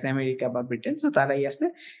পাওয়ার কে আছে, আমেরিকা বা ব্রিটেন, সো তারাই আছে।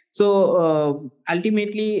 সো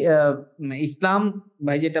আলটিমেটলি ইসলাম,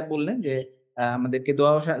 ভাই যেটা বললেন যে আমাদেরকে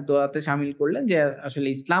দোয়াতে সামিল করলেন, যে আসলে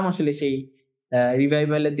ইসলাম আসলে সেই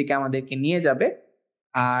রিভাইভালের দিকে আমাদেরকে নিয়ে যাবে।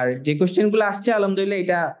 আর যে কোশ্চেন গুলো আসছে আলহামদুলিল্লাহ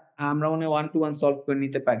এটা আমরা মনে 1-to-1 সলভ করে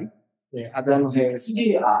নিতে পারি। আদান হয়ে গেছে।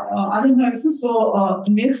 সো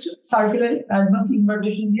নেক্সট সার্কেলের অ্যাডভান্স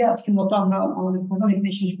ইনভাইটেশন দিয়ে আজকের মতো আমরা আমাদের প্রোগ্রাম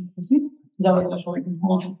এখানে শেষ করতেছি। যারা সবাইকে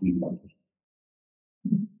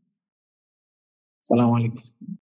আসসালামু আলাইকুম।